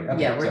recording.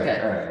 Okay, yeah, we're sorry.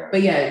 good. All right.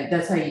 But yeah,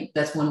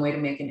 that's one way to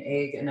make an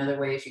egg. Another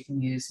way is you can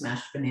use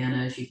mashed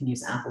bananas. You can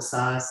use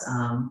applesauce,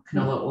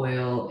 canola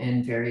oil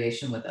in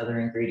variation with other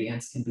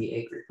ingredients can be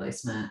egg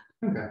replacement.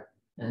 Okay.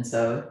 And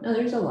so, no,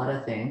 there's a lot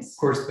of things. Of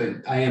course, but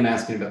I am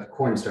asking about the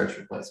cornstarch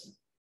replacement.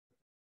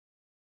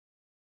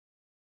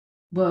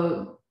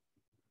 Well,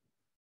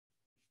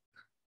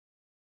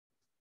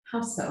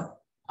 how so?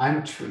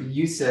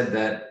 You said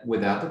that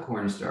without the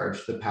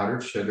cornstarch, the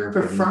powdered sugar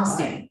for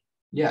frosting.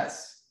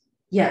 Yes.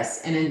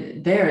 Yes, and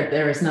in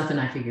there is nothing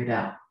I figured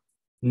out.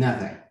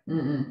 Nothing.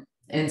 Mm-mm.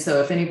 And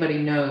so, if anybody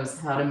knows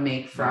how to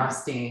make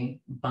frosting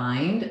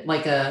bind,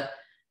 like a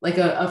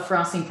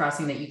frosting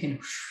that you can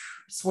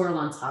swirl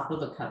on top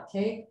of a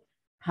cupcake,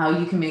 how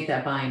you can make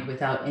that bind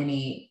without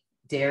any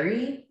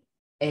dairy,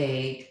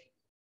 egg,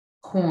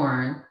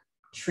 corn,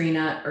 tree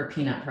nut, or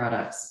peanut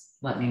products,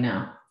 let me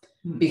know.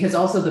 Because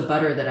also the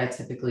butter that I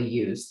typically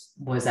used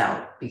was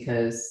out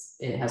because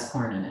it has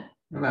corn in it.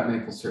 What about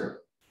maple syrup?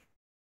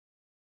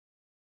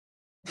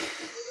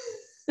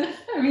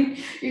 I mean,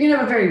 you're gonna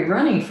have a very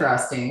runny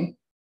frosting,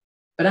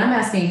 but I'm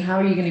asking, how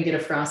are you gonna get a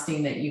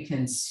frosting that you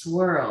can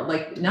swirl?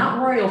 Like not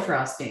royal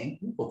frosting.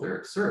 Maple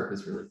syrup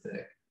is really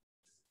thick.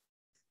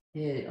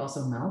 It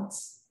also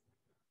melts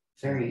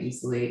very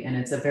easily, and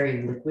it's a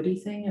very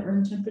liquidy thing at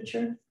room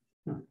temperature.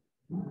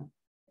 And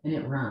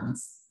it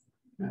runs.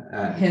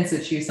 Hence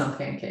its use on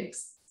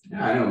pancakes.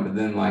 Yeah, I know, but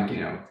then if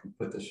you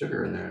put the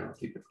sugar in there, it'll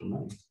keep it from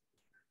running.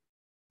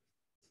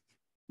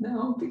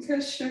 No,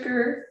 because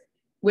sugar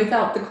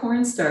without the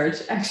cornstarch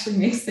actually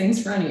makes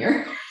things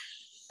runnier.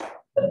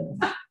 But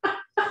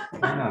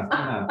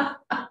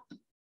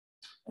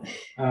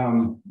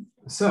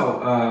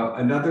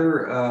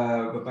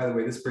by the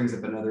way, this brings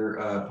up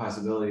another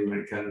possibility when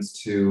it comes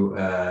to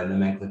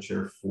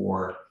nomenclature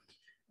for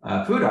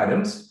food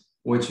items,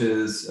 which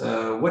is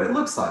what it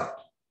looks like.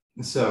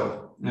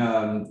 So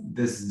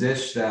this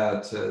dish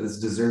this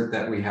dessert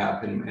that we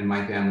have in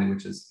my family,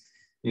 which is,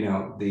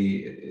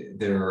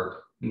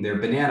 they're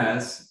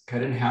bananas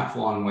cut in half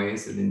long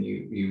ways, and then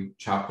you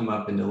chop them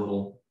up into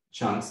little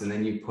chunks, and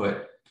then you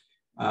put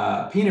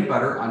peanut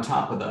butter on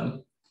top of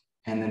them,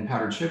 and then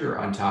powdered sugar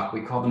on top.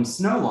 We call them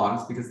snow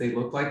logs because they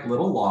look like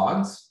little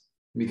logs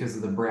because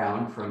of the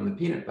brown from the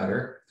peanut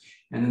butter,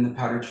 and then the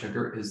powdered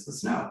sugar is the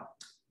snow.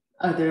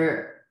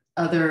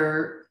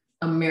 Other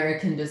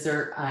American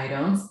dessert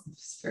items,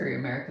 it's very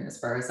American as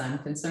far as I'm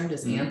concerned,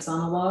 is ants on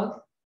a log.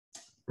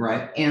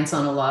 Right. Ants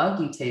on a log,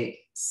 you take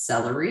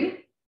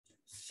celery,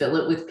 fill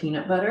it with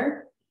peanut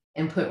butter,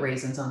 and put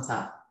raisins on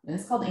top. And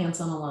it's called ants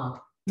on a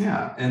log.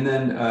 Yeah. And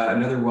then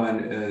another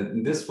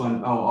one, this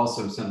one,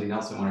 also something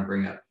else I want to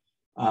bring up.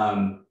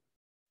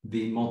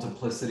 The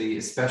multiplicity,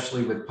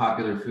 especially with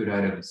popular food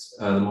items,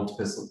 the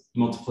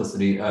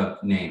multiplicity of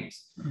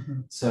names.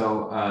 Mm-hmm.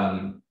 So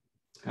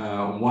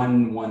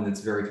one that's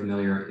very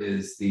familiar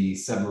is the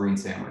submarine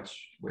sandwich,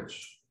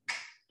 which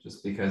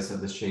just because of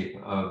the shape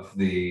of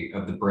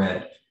the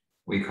bread,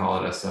 we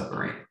call it a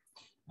submarine.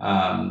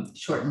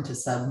 Shortened to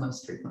sub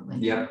most frequently.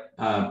 Yep.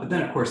 But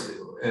then of course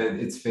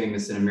it's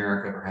famous in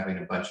America for having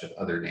a bunch of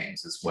other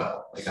names as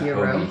well, like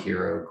Hero. A hoagie,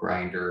 Hero,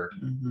 Grinder,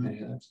 any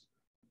of those.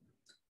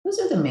 Those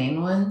are the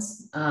main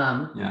ones.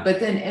 Yeah. But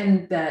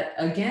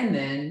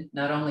then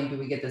not only do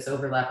we get this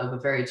overlap of a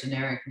very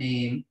generic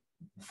name,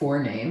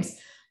 4 names,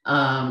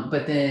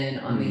 but then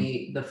on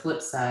the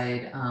flip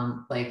side,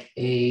 like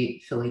a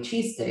Philly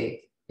cheesesteak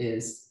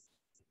is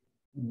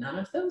none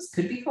of those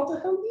could be called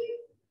a hoagie.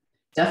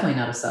 Definitely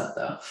not a sub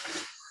though.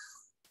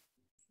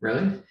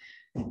 Really?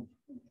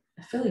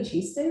 A Philly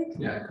cheesesteak?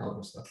 Yeah,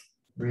 color stuff.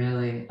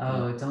 Really?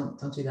 Oh,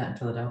 don't do that in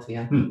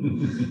Philadelphia.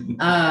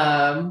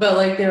 But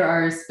like there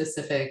are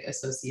specific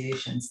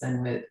associations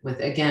then with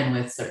again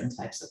with certain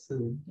types of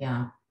food.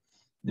 Yeah.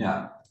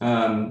 Yeah.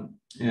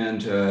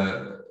 And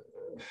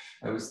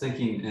I was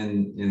thinking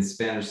in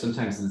Spanish,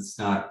 sometimes it's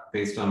not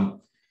based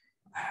on,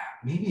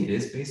 maybe it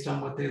is based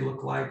on what they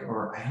look like,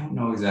 or I don't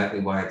know exactly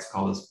why it's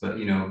called this, but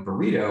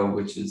burrito,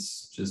 which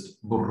is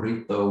just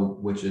burrito,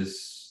 which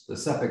is the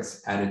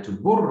suffix added to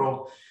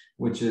burro,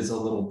 which is a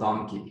little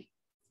donkey.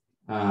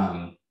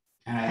 And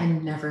I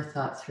never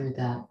thought through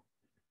that.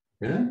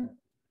 Really?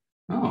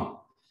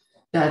 Oh.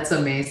 That's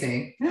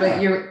amazing.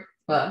 Yeah.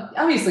 But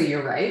obviously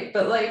you're right,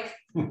 but like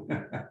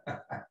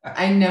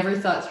I never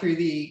thought through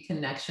the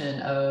connection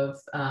of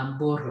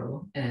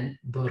burro and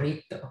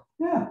burrito.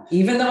 Yeah.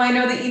 Even though I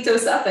know the ito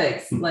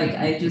suffix, like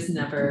I just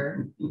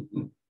never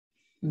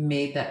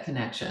made that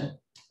connection.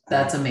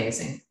 That's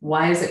amazing.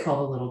 Why is it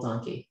called a little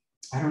donkey?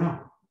 I don't know.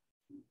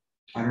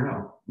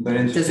 But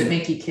does it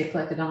make you kick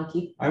like a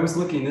donkey? I was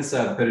looking this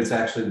up, but it's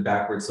actually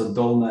backwards. So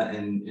dolma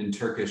in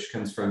Turkish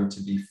comes from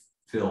to be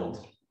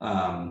filled,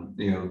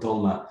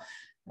 dolma.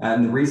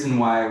 And the reason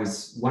why I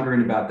was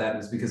wondering about that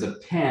is because a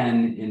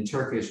pen in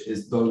Turkish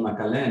is dolma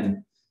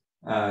kalem.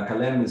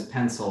 Kalem is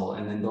pencil,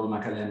 and then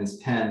dolma kalem is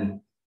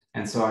pen.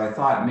 And so I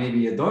thought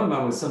maybe a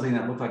dolma was something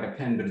that looked like a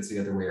pen, but it's the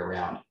other way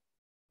around.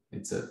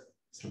 It's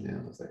something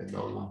that looks like a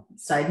dolma.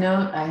 Side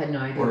note, I had no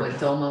idea what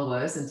dolma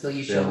was until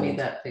you showed me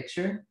that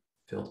picture.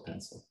 Filled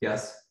pencil.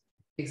 Yes.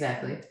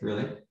 Exactly.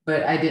 Really?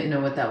 But I didn't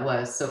know what that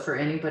was. So for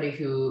anybody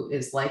who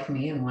is like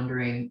me and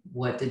wondering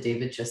what did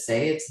David just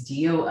say, it's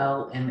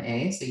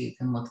dolma. So you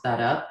can look that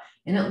up.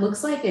 And it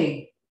looks like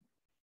a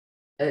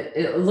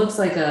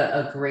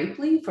grape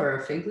leaf or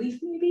a fig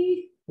leaf,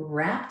 maybe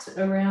wrapped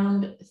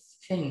around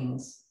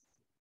things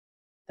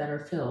that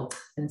are filled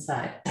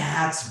inside.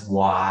 That's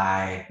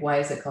why. Why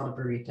is it called a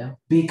burrito?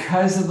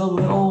 Because of the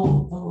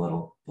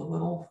little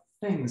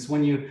things.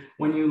 When you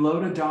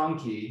load a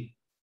donkey,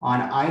 on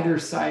either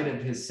side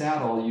of his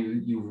saddle,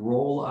 you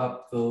roll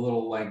up the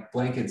little like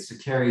blankets to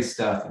carry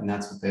stuff, and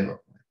that's what they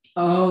look like.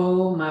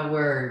 Oh my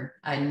word.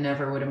 I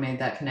never would have made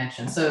that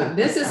connection. So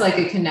this is like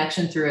a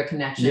connection through a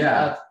connection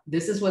of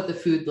this is what the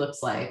food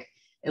looks like.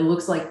 It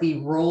looks like the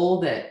roll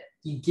that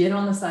you get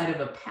on the side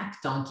of a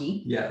pack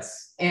donkey.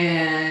 Yes.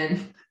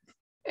 And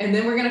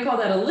then we're gonna call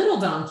that a little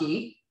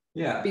donkey.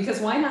 Yeah. Because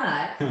why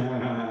not?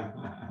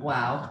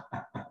 Wow.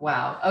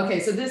 Wow. Okay.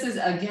 So this is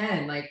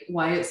again, like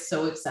why it's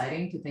so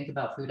exciting to think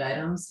about food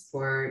items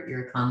for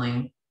your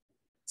conlang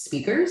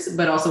speakers,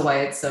 but also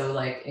why it's so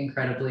like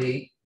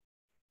incredibly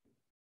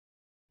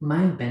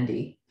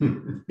mind-bendy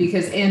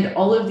because, and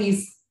all of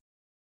these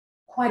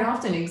quite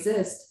often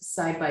exist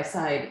side by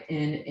side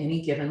in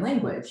any given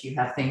language. You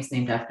have things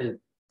named after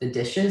the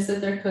dishes that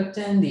they're cooked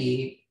in,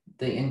 the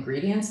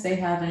ingredients they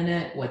have in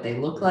it, what they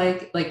look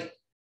like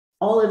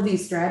all of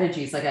these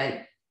strategies. Like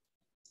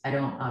I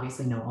don't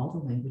obviously know all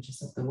the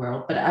languages of the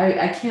world, but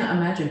I can't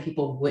imagine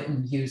people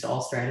wouldn't use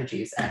all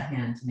strategies at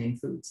hand to name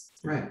foods.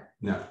 Right.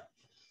 No.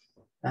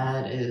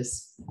 That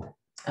is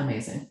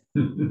amazing.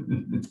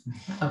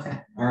 Okay.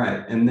 All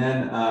right. And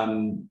then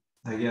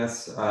I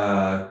guess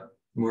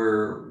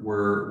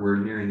we're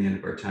nearing the end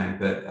of our time,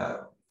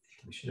 but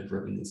we should have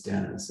written this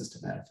down in a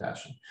systematic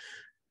fashion.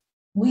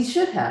 We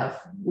should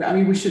have. I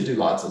mean, we should do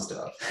lots of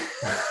stuff.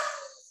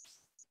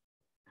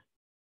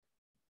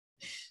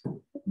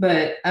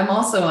 But I'm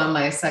also on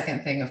my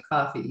second thing of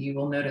coffee. You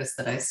will notice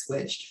that I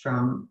switched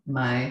from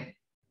my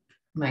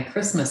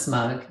Christmas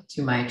mug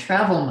to my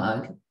travel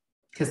mug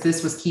because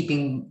this was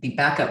keeping the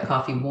backup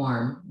coffee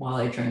warm while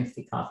I drank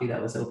the coffee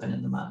that was open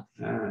in the mug.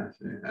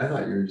 I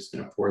thought you were just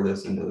going to pour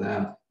this into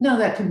that. No,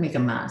 that could make a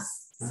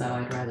mess. So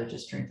I'd rather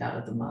just drink out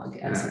of the mug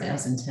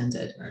as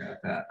intended. I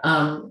got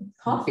that.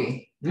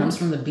 Coffee comes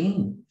from the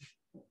bean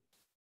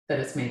that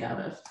it's made out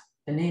of.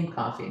 The name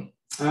coffee.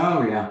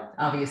 Oh yeah.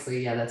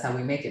 Obviously, yeah, that's how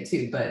we make it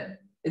too. But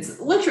it's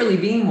literally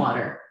bean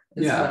water.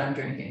 Is what I'm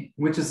drinking.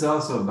 Which is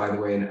also, by the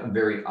way, a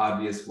very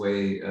obvious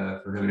way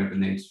for coming up with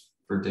names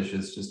for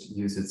dishes. Just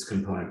use its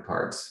component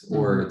parts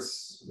or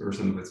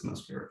some of its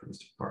most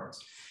characteristic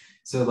parts.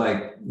 So,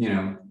 like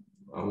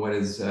what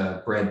is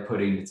bread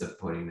pudding? It's a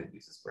pudding that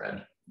uses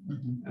bread.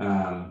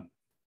 And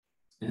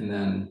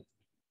then,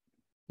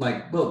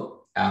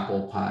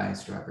 apple pie,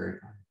 strawberry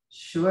pie.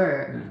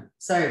 Sure. Yeah.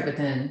 Sorry, but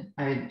then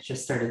I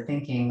just started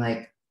thinking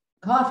like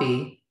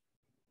coffee,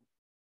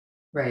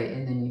 right?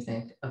 And then you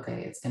think,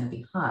 okay, it's going to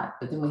be hot,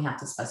 but then we have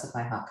to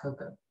specify hot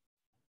cocoa.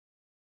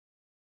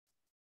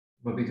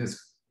 Well,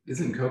 because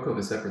isn't cocoa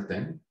a separate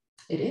thing?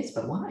 It is,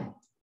 but why?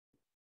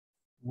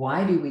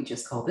 Why do we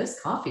just call this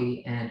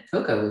coffee and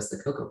cocoa is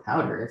the cocoa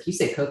powder? If you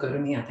say cocoa to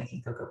me, I'm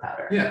thinking cocoa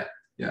powder. Yeah,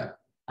 yeah.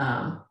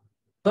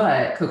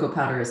 But cocoa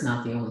powder is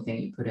not the only thing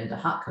you put into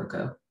hot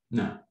cocoa.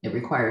 No. It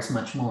requires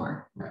much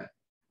more. Right.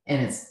 And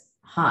it's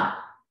hot,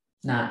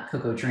 not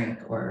cocoa drink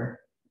or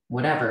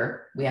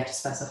whatever. We have to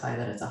specify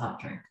that it's a hot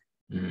drink.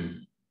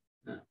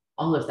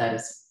 All of that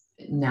is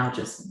now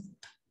just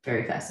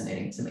very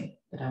fascinating to me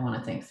that I want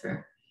to think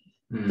through.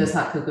 Does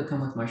hot cocoa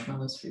come with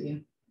marshmallows for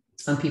you?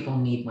 Some people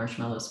need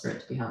marshmallows for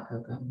it to be hot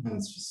cocoa.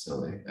 That's just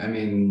silly. I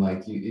mean,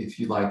 like, if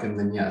you like them,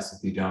 then yes.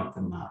 If you don't,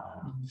 then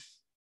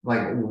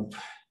like,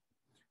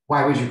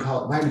 why would you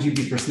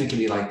be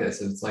persnickety like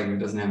this if it's like it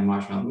doesn't have a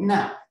marshmallow?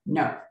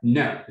 No,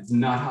 it's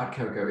not hot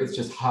cocoa. It's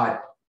just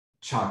hot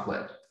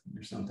chocolate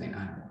or something. I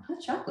don't know.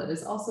 Hot chocolate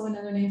is also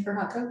another name for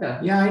hot cocoa.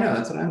 Yeah, I know.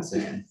 That's what I'm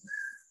saying.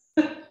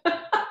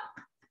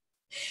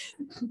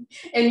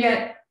 And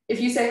yet, if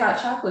you say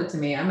hot chocolate to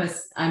me,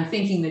 I'm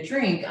thinking the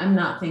drink. I'm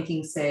not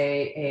thinking,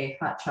 say, a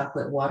hot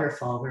chocolate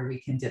waterfall where we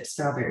can dip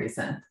strawberries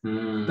in.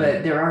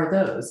 But there are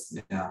those.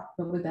 Yeah.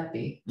 What would that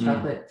be?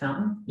 Chocolate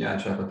fountain? Yeah,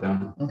 chocolate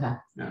fountain. Okay.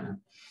 Yeah.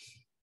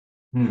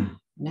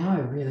 Now I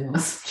really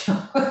want some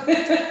chocolate.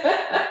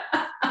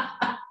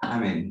 I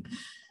mean,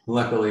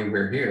 luckily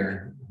we're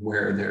here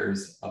where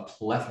there's a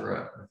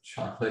plethora of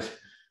chocolate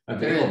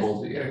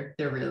available to you.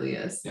 There really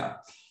is. Yeah.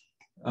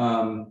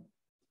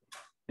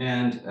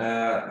 And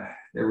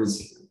there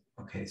was,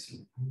 okay, so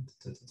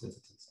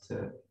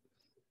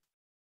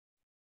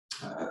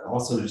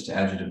also just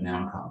adjective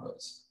noun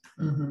combos.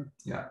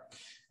 Yeah.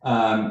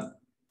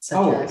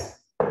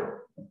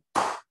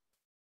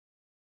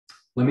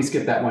 Let me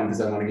skip that one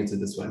because I want to get to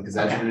this one because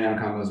adjective noun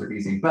combos are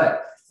easy.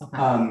 But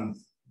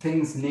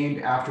things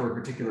named after a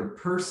particular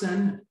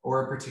person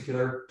or a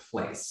particular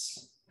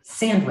place.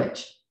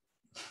 Sandwich.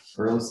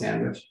 Early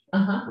sandwich.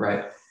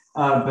 Right.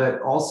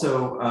 But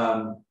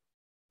also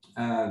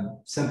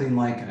something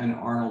like an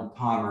Arnold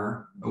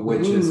Palmer,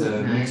 which is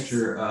a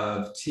mixture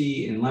of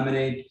tea and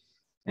lemonade.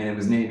 And it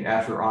was named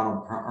after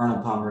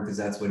Arnold Palmer because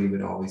that's what he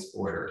would always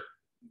order.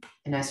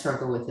 And I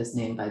struggle with his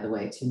name, by the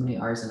way, too many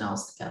R's and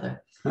L's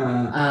together.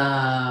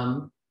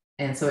 And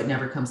so it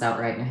never comes out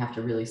right and I have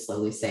to really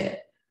slowly say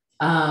it.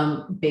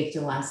 Baked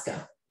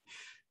Alaska.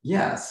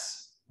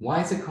 Yes.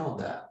 Why is it called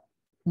that?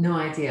 No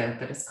idea,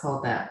 but it's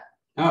called that.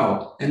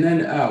 Oh, and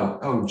then,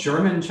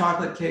 German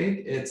chocolate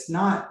cake. It's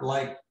not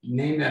like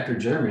named after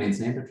Germany. It's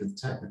named after the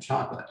type of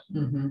chocolate.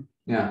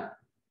 Yeah.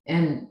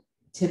 And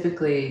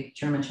typically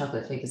German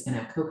chocolate cake is going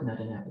to have coconut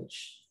in it,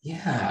 which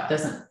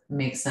doesn't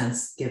make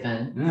sense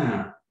given.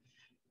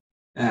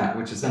 Yeah,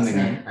 which is something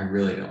I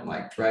really don't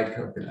like. Dried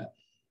coconut.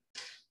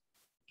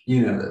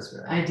 You know this,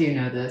 right? I do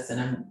know this,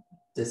 and I'm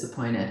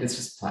disappointed. It's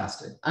just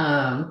plastic.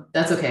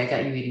 That's okay. I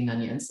got you eating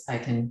onions. I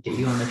can get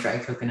you on the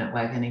dried coconut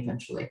wagon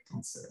eventually.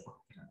 Don't say it.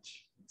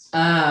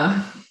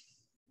 And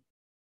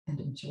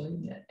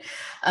enjoying it.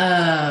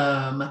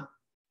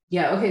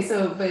 Yeah. Okay.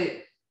 So,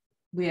 but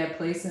we have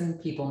place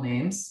and people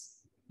names.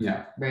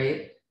 Yeah.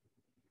 Right.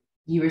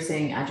 You were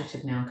saying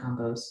adjective noun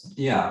combos.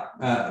 Yeah.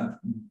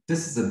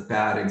 This is a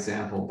bad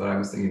example, but I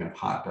was thinking of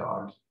hot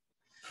dog.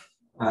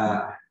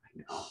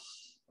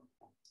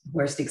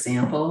 Worst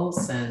example,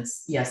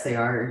 since yes, they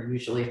are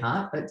usually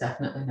hot, but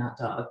definitely not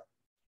dog.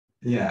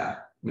 Yeah.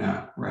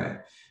 No.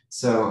 Right.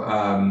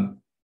 So.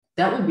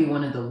 That would be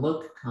one of the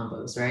look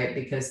combos, right?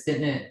 Because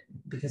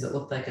it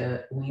looked like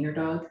a wiener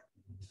dog?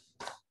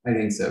 I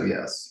think so,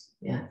 yes.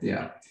 Yeah.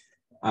 Yeah.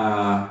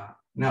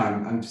 No,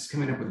 I'm just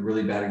coming up with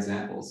really bad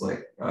examples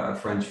like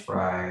French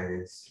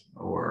fries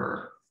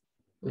or.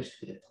 Which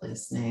could be a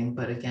place name,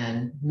 but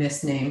again,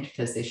 misnamed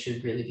because they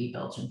should really be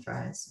Belgian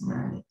fries,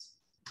 right?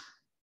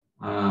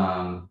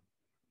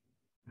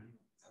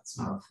 That's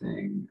not a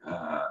thing.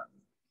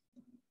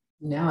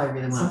 Now I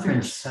really want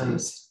French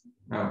toast.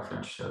 Oh,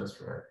 French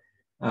toast, right.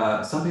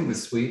 Something with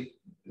sweet,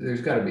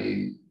 there's got to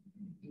be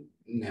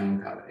noun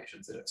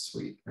combinations that have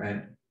sweet,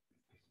 right?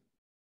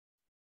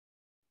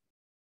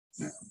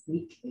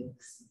 Sweet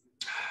cakes.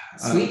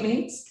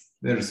 Sweetmeats?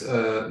 There's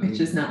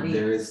which is not meat.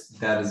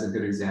 That is a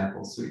good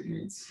example,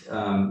 sweetmeats.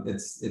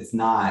 It's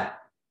not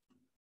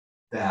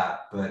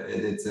that, but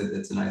it's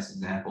a nice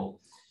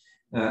example.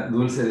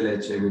 Dulce de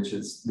leche, which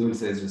is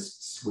dulce is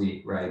just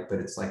sweet, right? But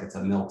it's like it's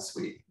a milk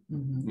sweet,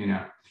 you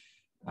know.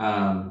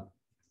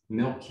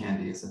 Milk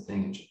candy is a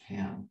thing in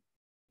Japan.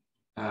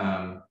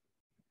 And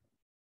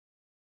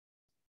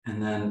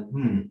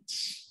then,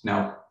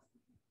 no,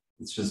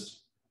 it's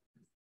just.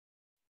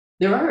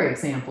 There are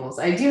examples.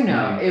 I do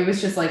know. It was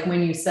just like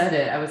when you said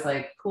it, I was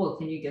like, cool,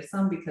 can you give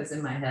some? Because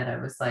in my head, I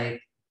was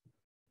like,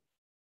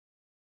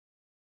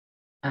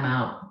 I'm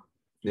out.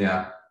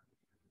 Yeah.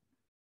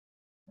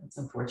 That's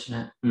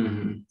unfortunate.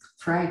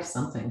 Fried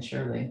something,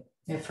 surely.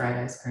 Yeah, fried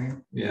ice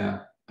cream.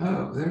 Yeah.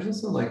 Oh, there's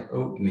also like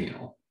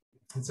oatmeal.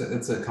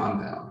 It's a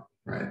compound,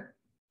 right?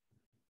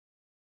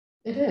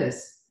 It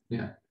is.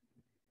 Yeah.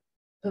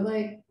 But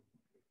like,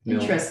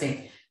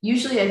 interesting.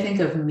 Usually I think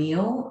of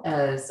meal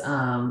as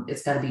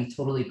it's got to be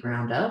totally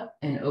ground up,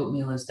 and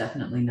oatmeal is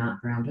definitely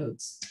not ground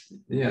oats.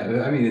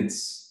 Yeah, I mean,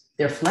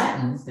 they're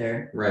flattened.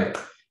 They're right.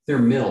 They're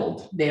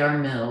milled. They are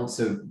milled.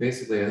 So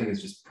basically, I think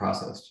it's just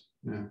processed.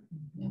 Yeah.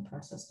 Yeah,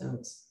 processed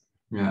oats.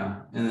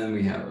 Yeah, and then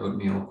we have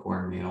oatmeal,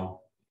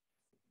 cornmeal.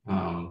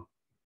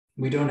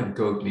 We don't have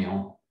goat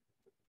meal.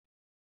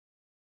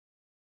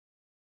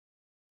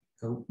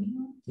 Goat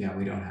meal? Yeah,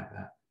 we don't have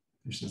that.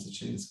 There's no such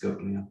thing as goat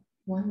meal.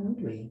 Why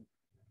would we?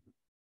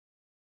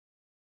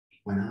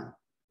 Why not?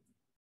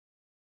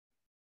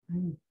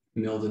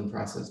 milled and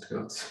processed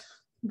goats.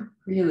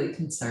 Really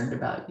concerned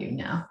about you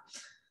now.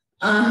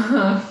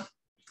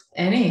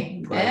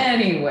 Anyway. I'm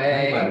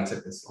glad it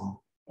took this long.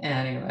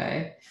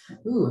 Anyway.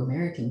 Ooh,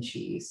 American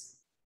cheese.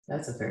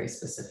 That's a very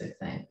specific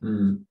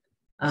thing.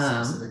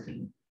 Specific.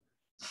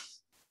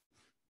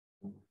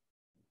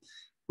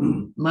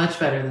 Much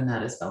better than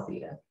that is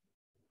Velveeta.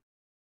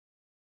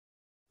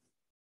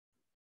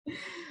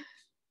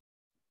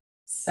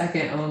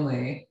 Second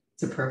only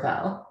to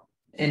Provel.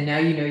 And now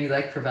you know you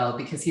like Provel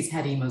because he's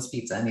had Emo's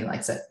pizza and he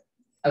likes it.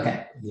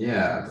 Okay.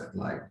 Yeah, but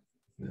like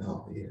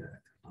Velveeta.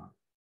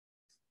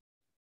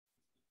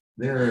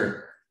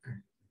 There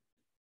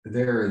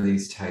are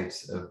these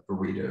types of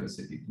burritos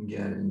that you can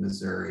get in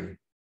Missouri.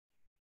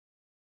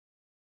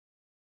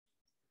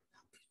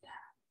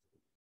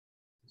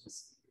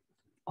 Just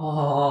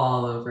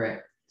all over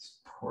it.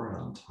 Just pour it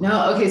on top.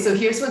 No, okay, so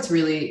here's what's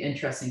really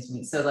interesting to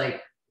me. So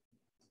like,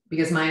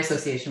 because my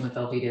association with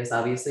Velveeta is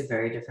obviously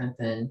very different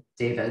than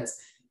David's.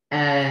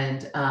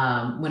 And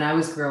when I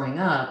was growing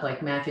up,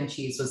 like mac and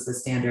cheese was the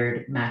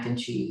standard mac and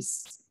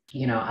cheese,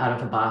 you know, out of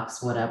the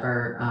box,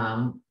 whatever,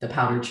 the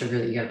powdered sugar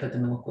that you got to put the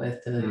milk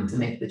with to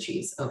make the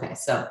cheese. Okay,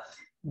 so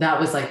that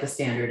was like the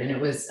standard. And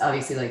it was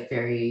obviously like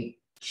very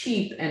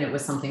cheap, and it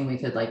was something we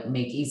could like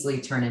make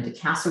easily turn into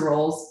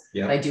casseroles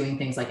by doing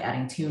things like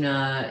adding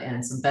tuna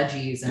and some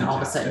veggies, and all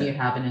of a sudden you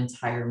have an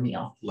entire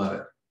meal. Love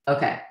it.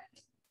 Okay.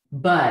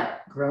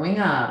 But growing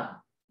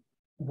up,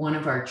 one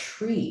of our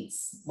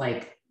treats,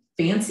 like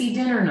fancy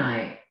dinner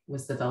night,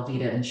 was the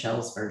Velveeta and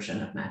Shells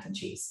version of mac and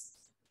cheese.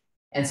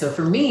 And so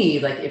for me,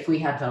 like if we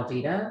had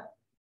Velveeta,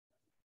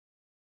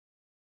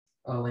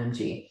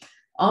 OMG.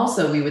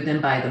 Also, we would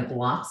then buy the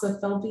blocks of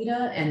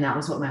Velveeta, and that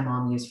was what my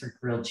mom used for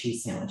grilled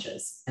cheese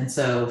sandwiches. And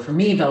so for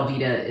me,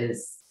 Velveeta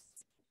is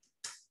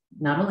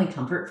not only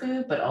comfort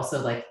food, but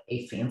also like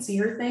a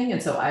fancier thing.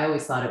 And so I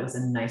always thought it was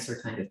a nicer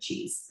kind of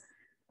cheese.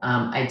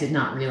 I did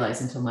not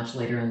realize until much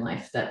later in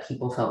life that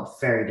people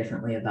felt very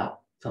differently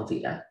about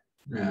Velveeta.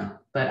 Yeah.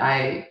 But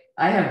I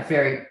have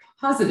very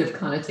positive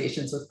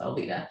connotations with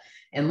Velveeta.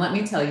 And let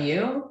me tell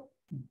you,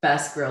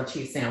 best grilled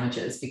cheese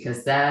sandwiches,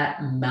 because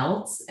that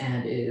melts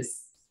and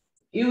is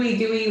ooey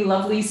gooey,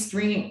 lovely,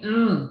 stringy.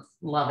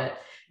 Love it.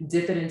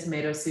 Dip it in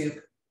tomato soup.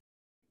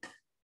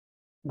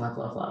 Love,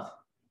 love, love.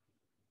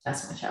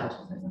 That's my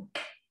childhood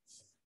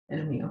and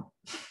a meal.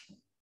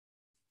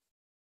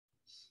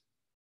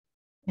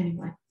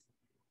 Anyway,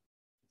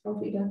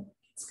 Velveeta,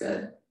 it's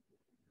good.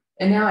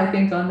 And now I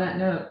think on that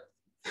note,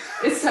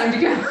 it's time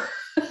to go.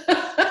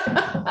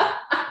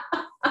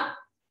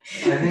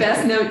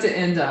 Best note to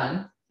end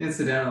on.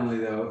 Incidentally,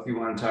 though, if you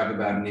want to talk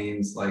about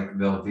names like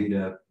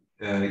Velveeta,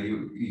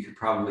 you could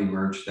probably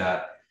merge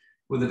that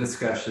with a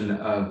discussion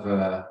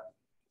of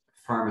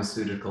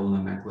pharmaceutical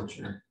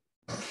nomenclature.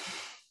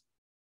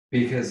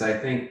 Because I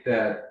think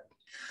that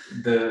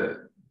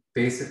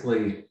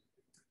basically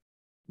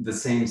the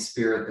same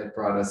spirit that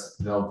brought us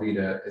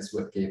Velveeta is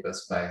what gave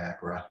us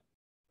Viagra.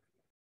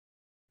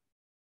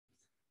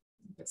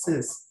 This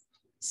is,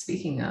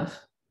 speaking of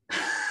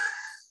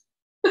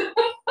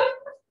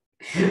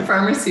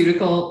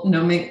pharmaceutical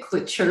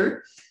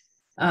nomenclature.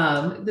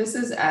 This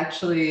is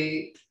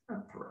actually,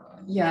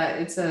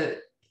 it's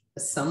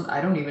some,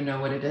 I don't even know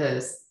what it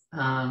is,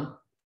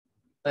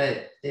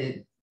 but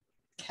it,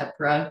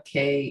 Keppra,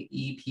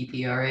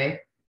 Keppra,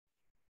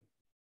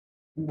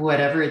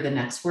 whatever the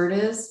next word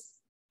is.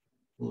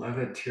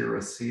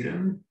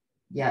 Levetiracetam?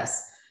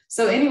 Yes.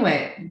 So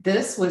anyway,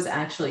 this was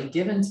actually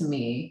given to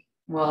me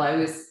while I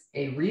was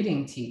a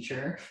reading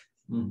teacher.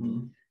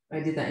 Mm-hmm. I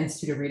did the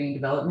Institute of Reading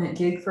Development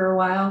gig for a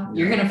while. Yeah.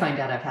 You're going to find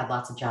out I've had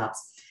lots of jobs.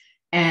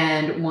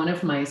 And one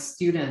of my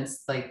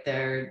students, like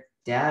their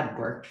dad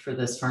worked for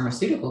this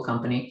pharmaceutical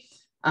company.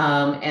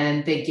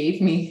 And they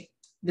gave me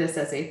this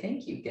as a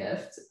thank you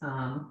gift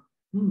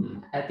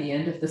at the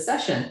end of the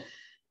session.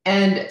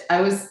 And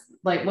I was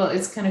like, well,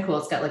 it's kind of cool.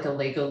 It's got like a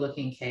Lego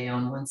looking K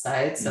on one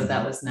side. So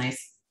that was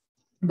nice.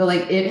 But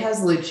like it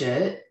has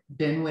legit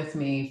been with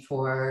me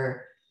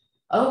for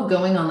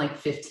going on like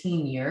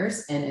 15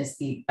 years and is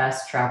the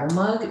best travel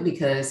mug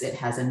because it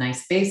has a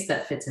nice base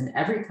that fits in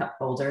every cup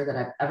holder that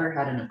I've ever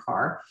had in a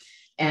car.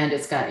 And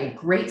it's got a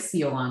great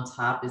seal on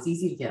top, is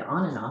easy to get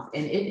on and off.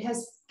 And it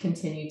has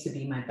continued to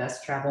be my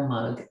best travel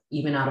mug,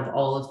 even out of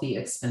all of the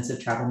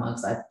expensive travel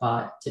mugs I've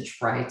bought to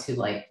try to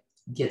like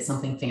get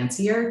something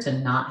fancier, to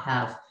not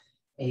have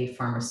a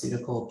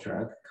pharmaceutical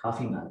drug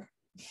coffee mug.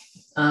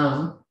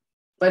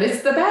 But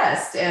it's the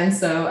best. And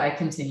so I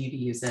continue to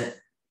use it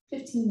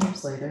 15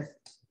 years later.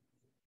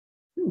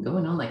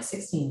 Going on like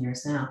 16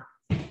 years now.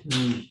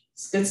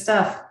 It's good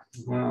stuff.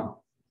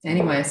 Wow.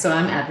 Anyway, so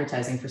I'm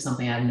advertising for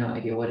something. I have no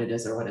idea what it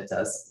is or what it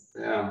does.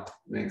 Yeah,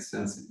 makes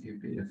sense that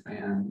you'd be a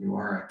fan. You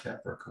are a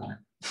Capricorn.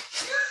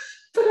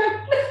 But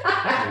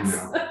I'm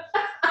not.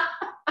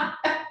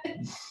 I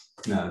know.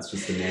 No, it's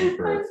just a name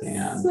for a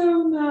fan.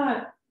 So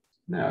not.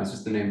 No, it's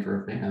just a name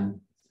for a fan.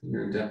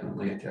 You're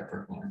definitely a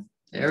Capricorn.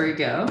 There we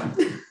go.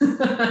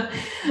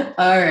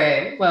 All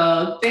right.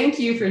 Well, thank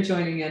you for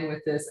joining in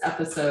with this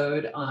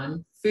episode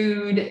on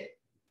food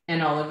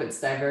and all of its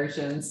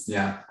diversions.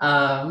 Yeah.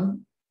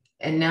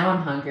 And now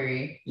I'm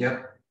hungry.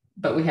 Yep.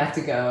 But we have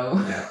to go.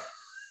 Yeah.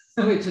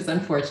 Which is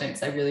unfortunate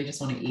because I really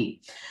just want to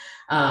eat.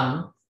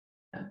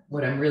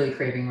 What I'm really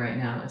craving right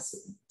now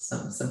is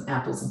some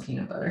apples and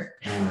peanut butter.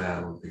 Oh,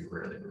 that would be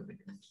really, really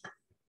good.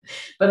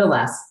 But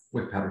alas.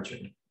 With powdered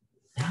sugar.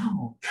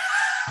 No.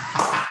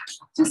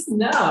 Just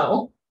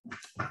no.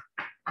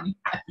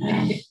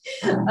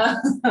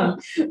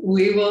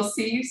 We will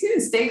see you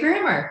soon. Stay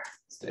grammar.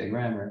 Stay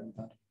grammar.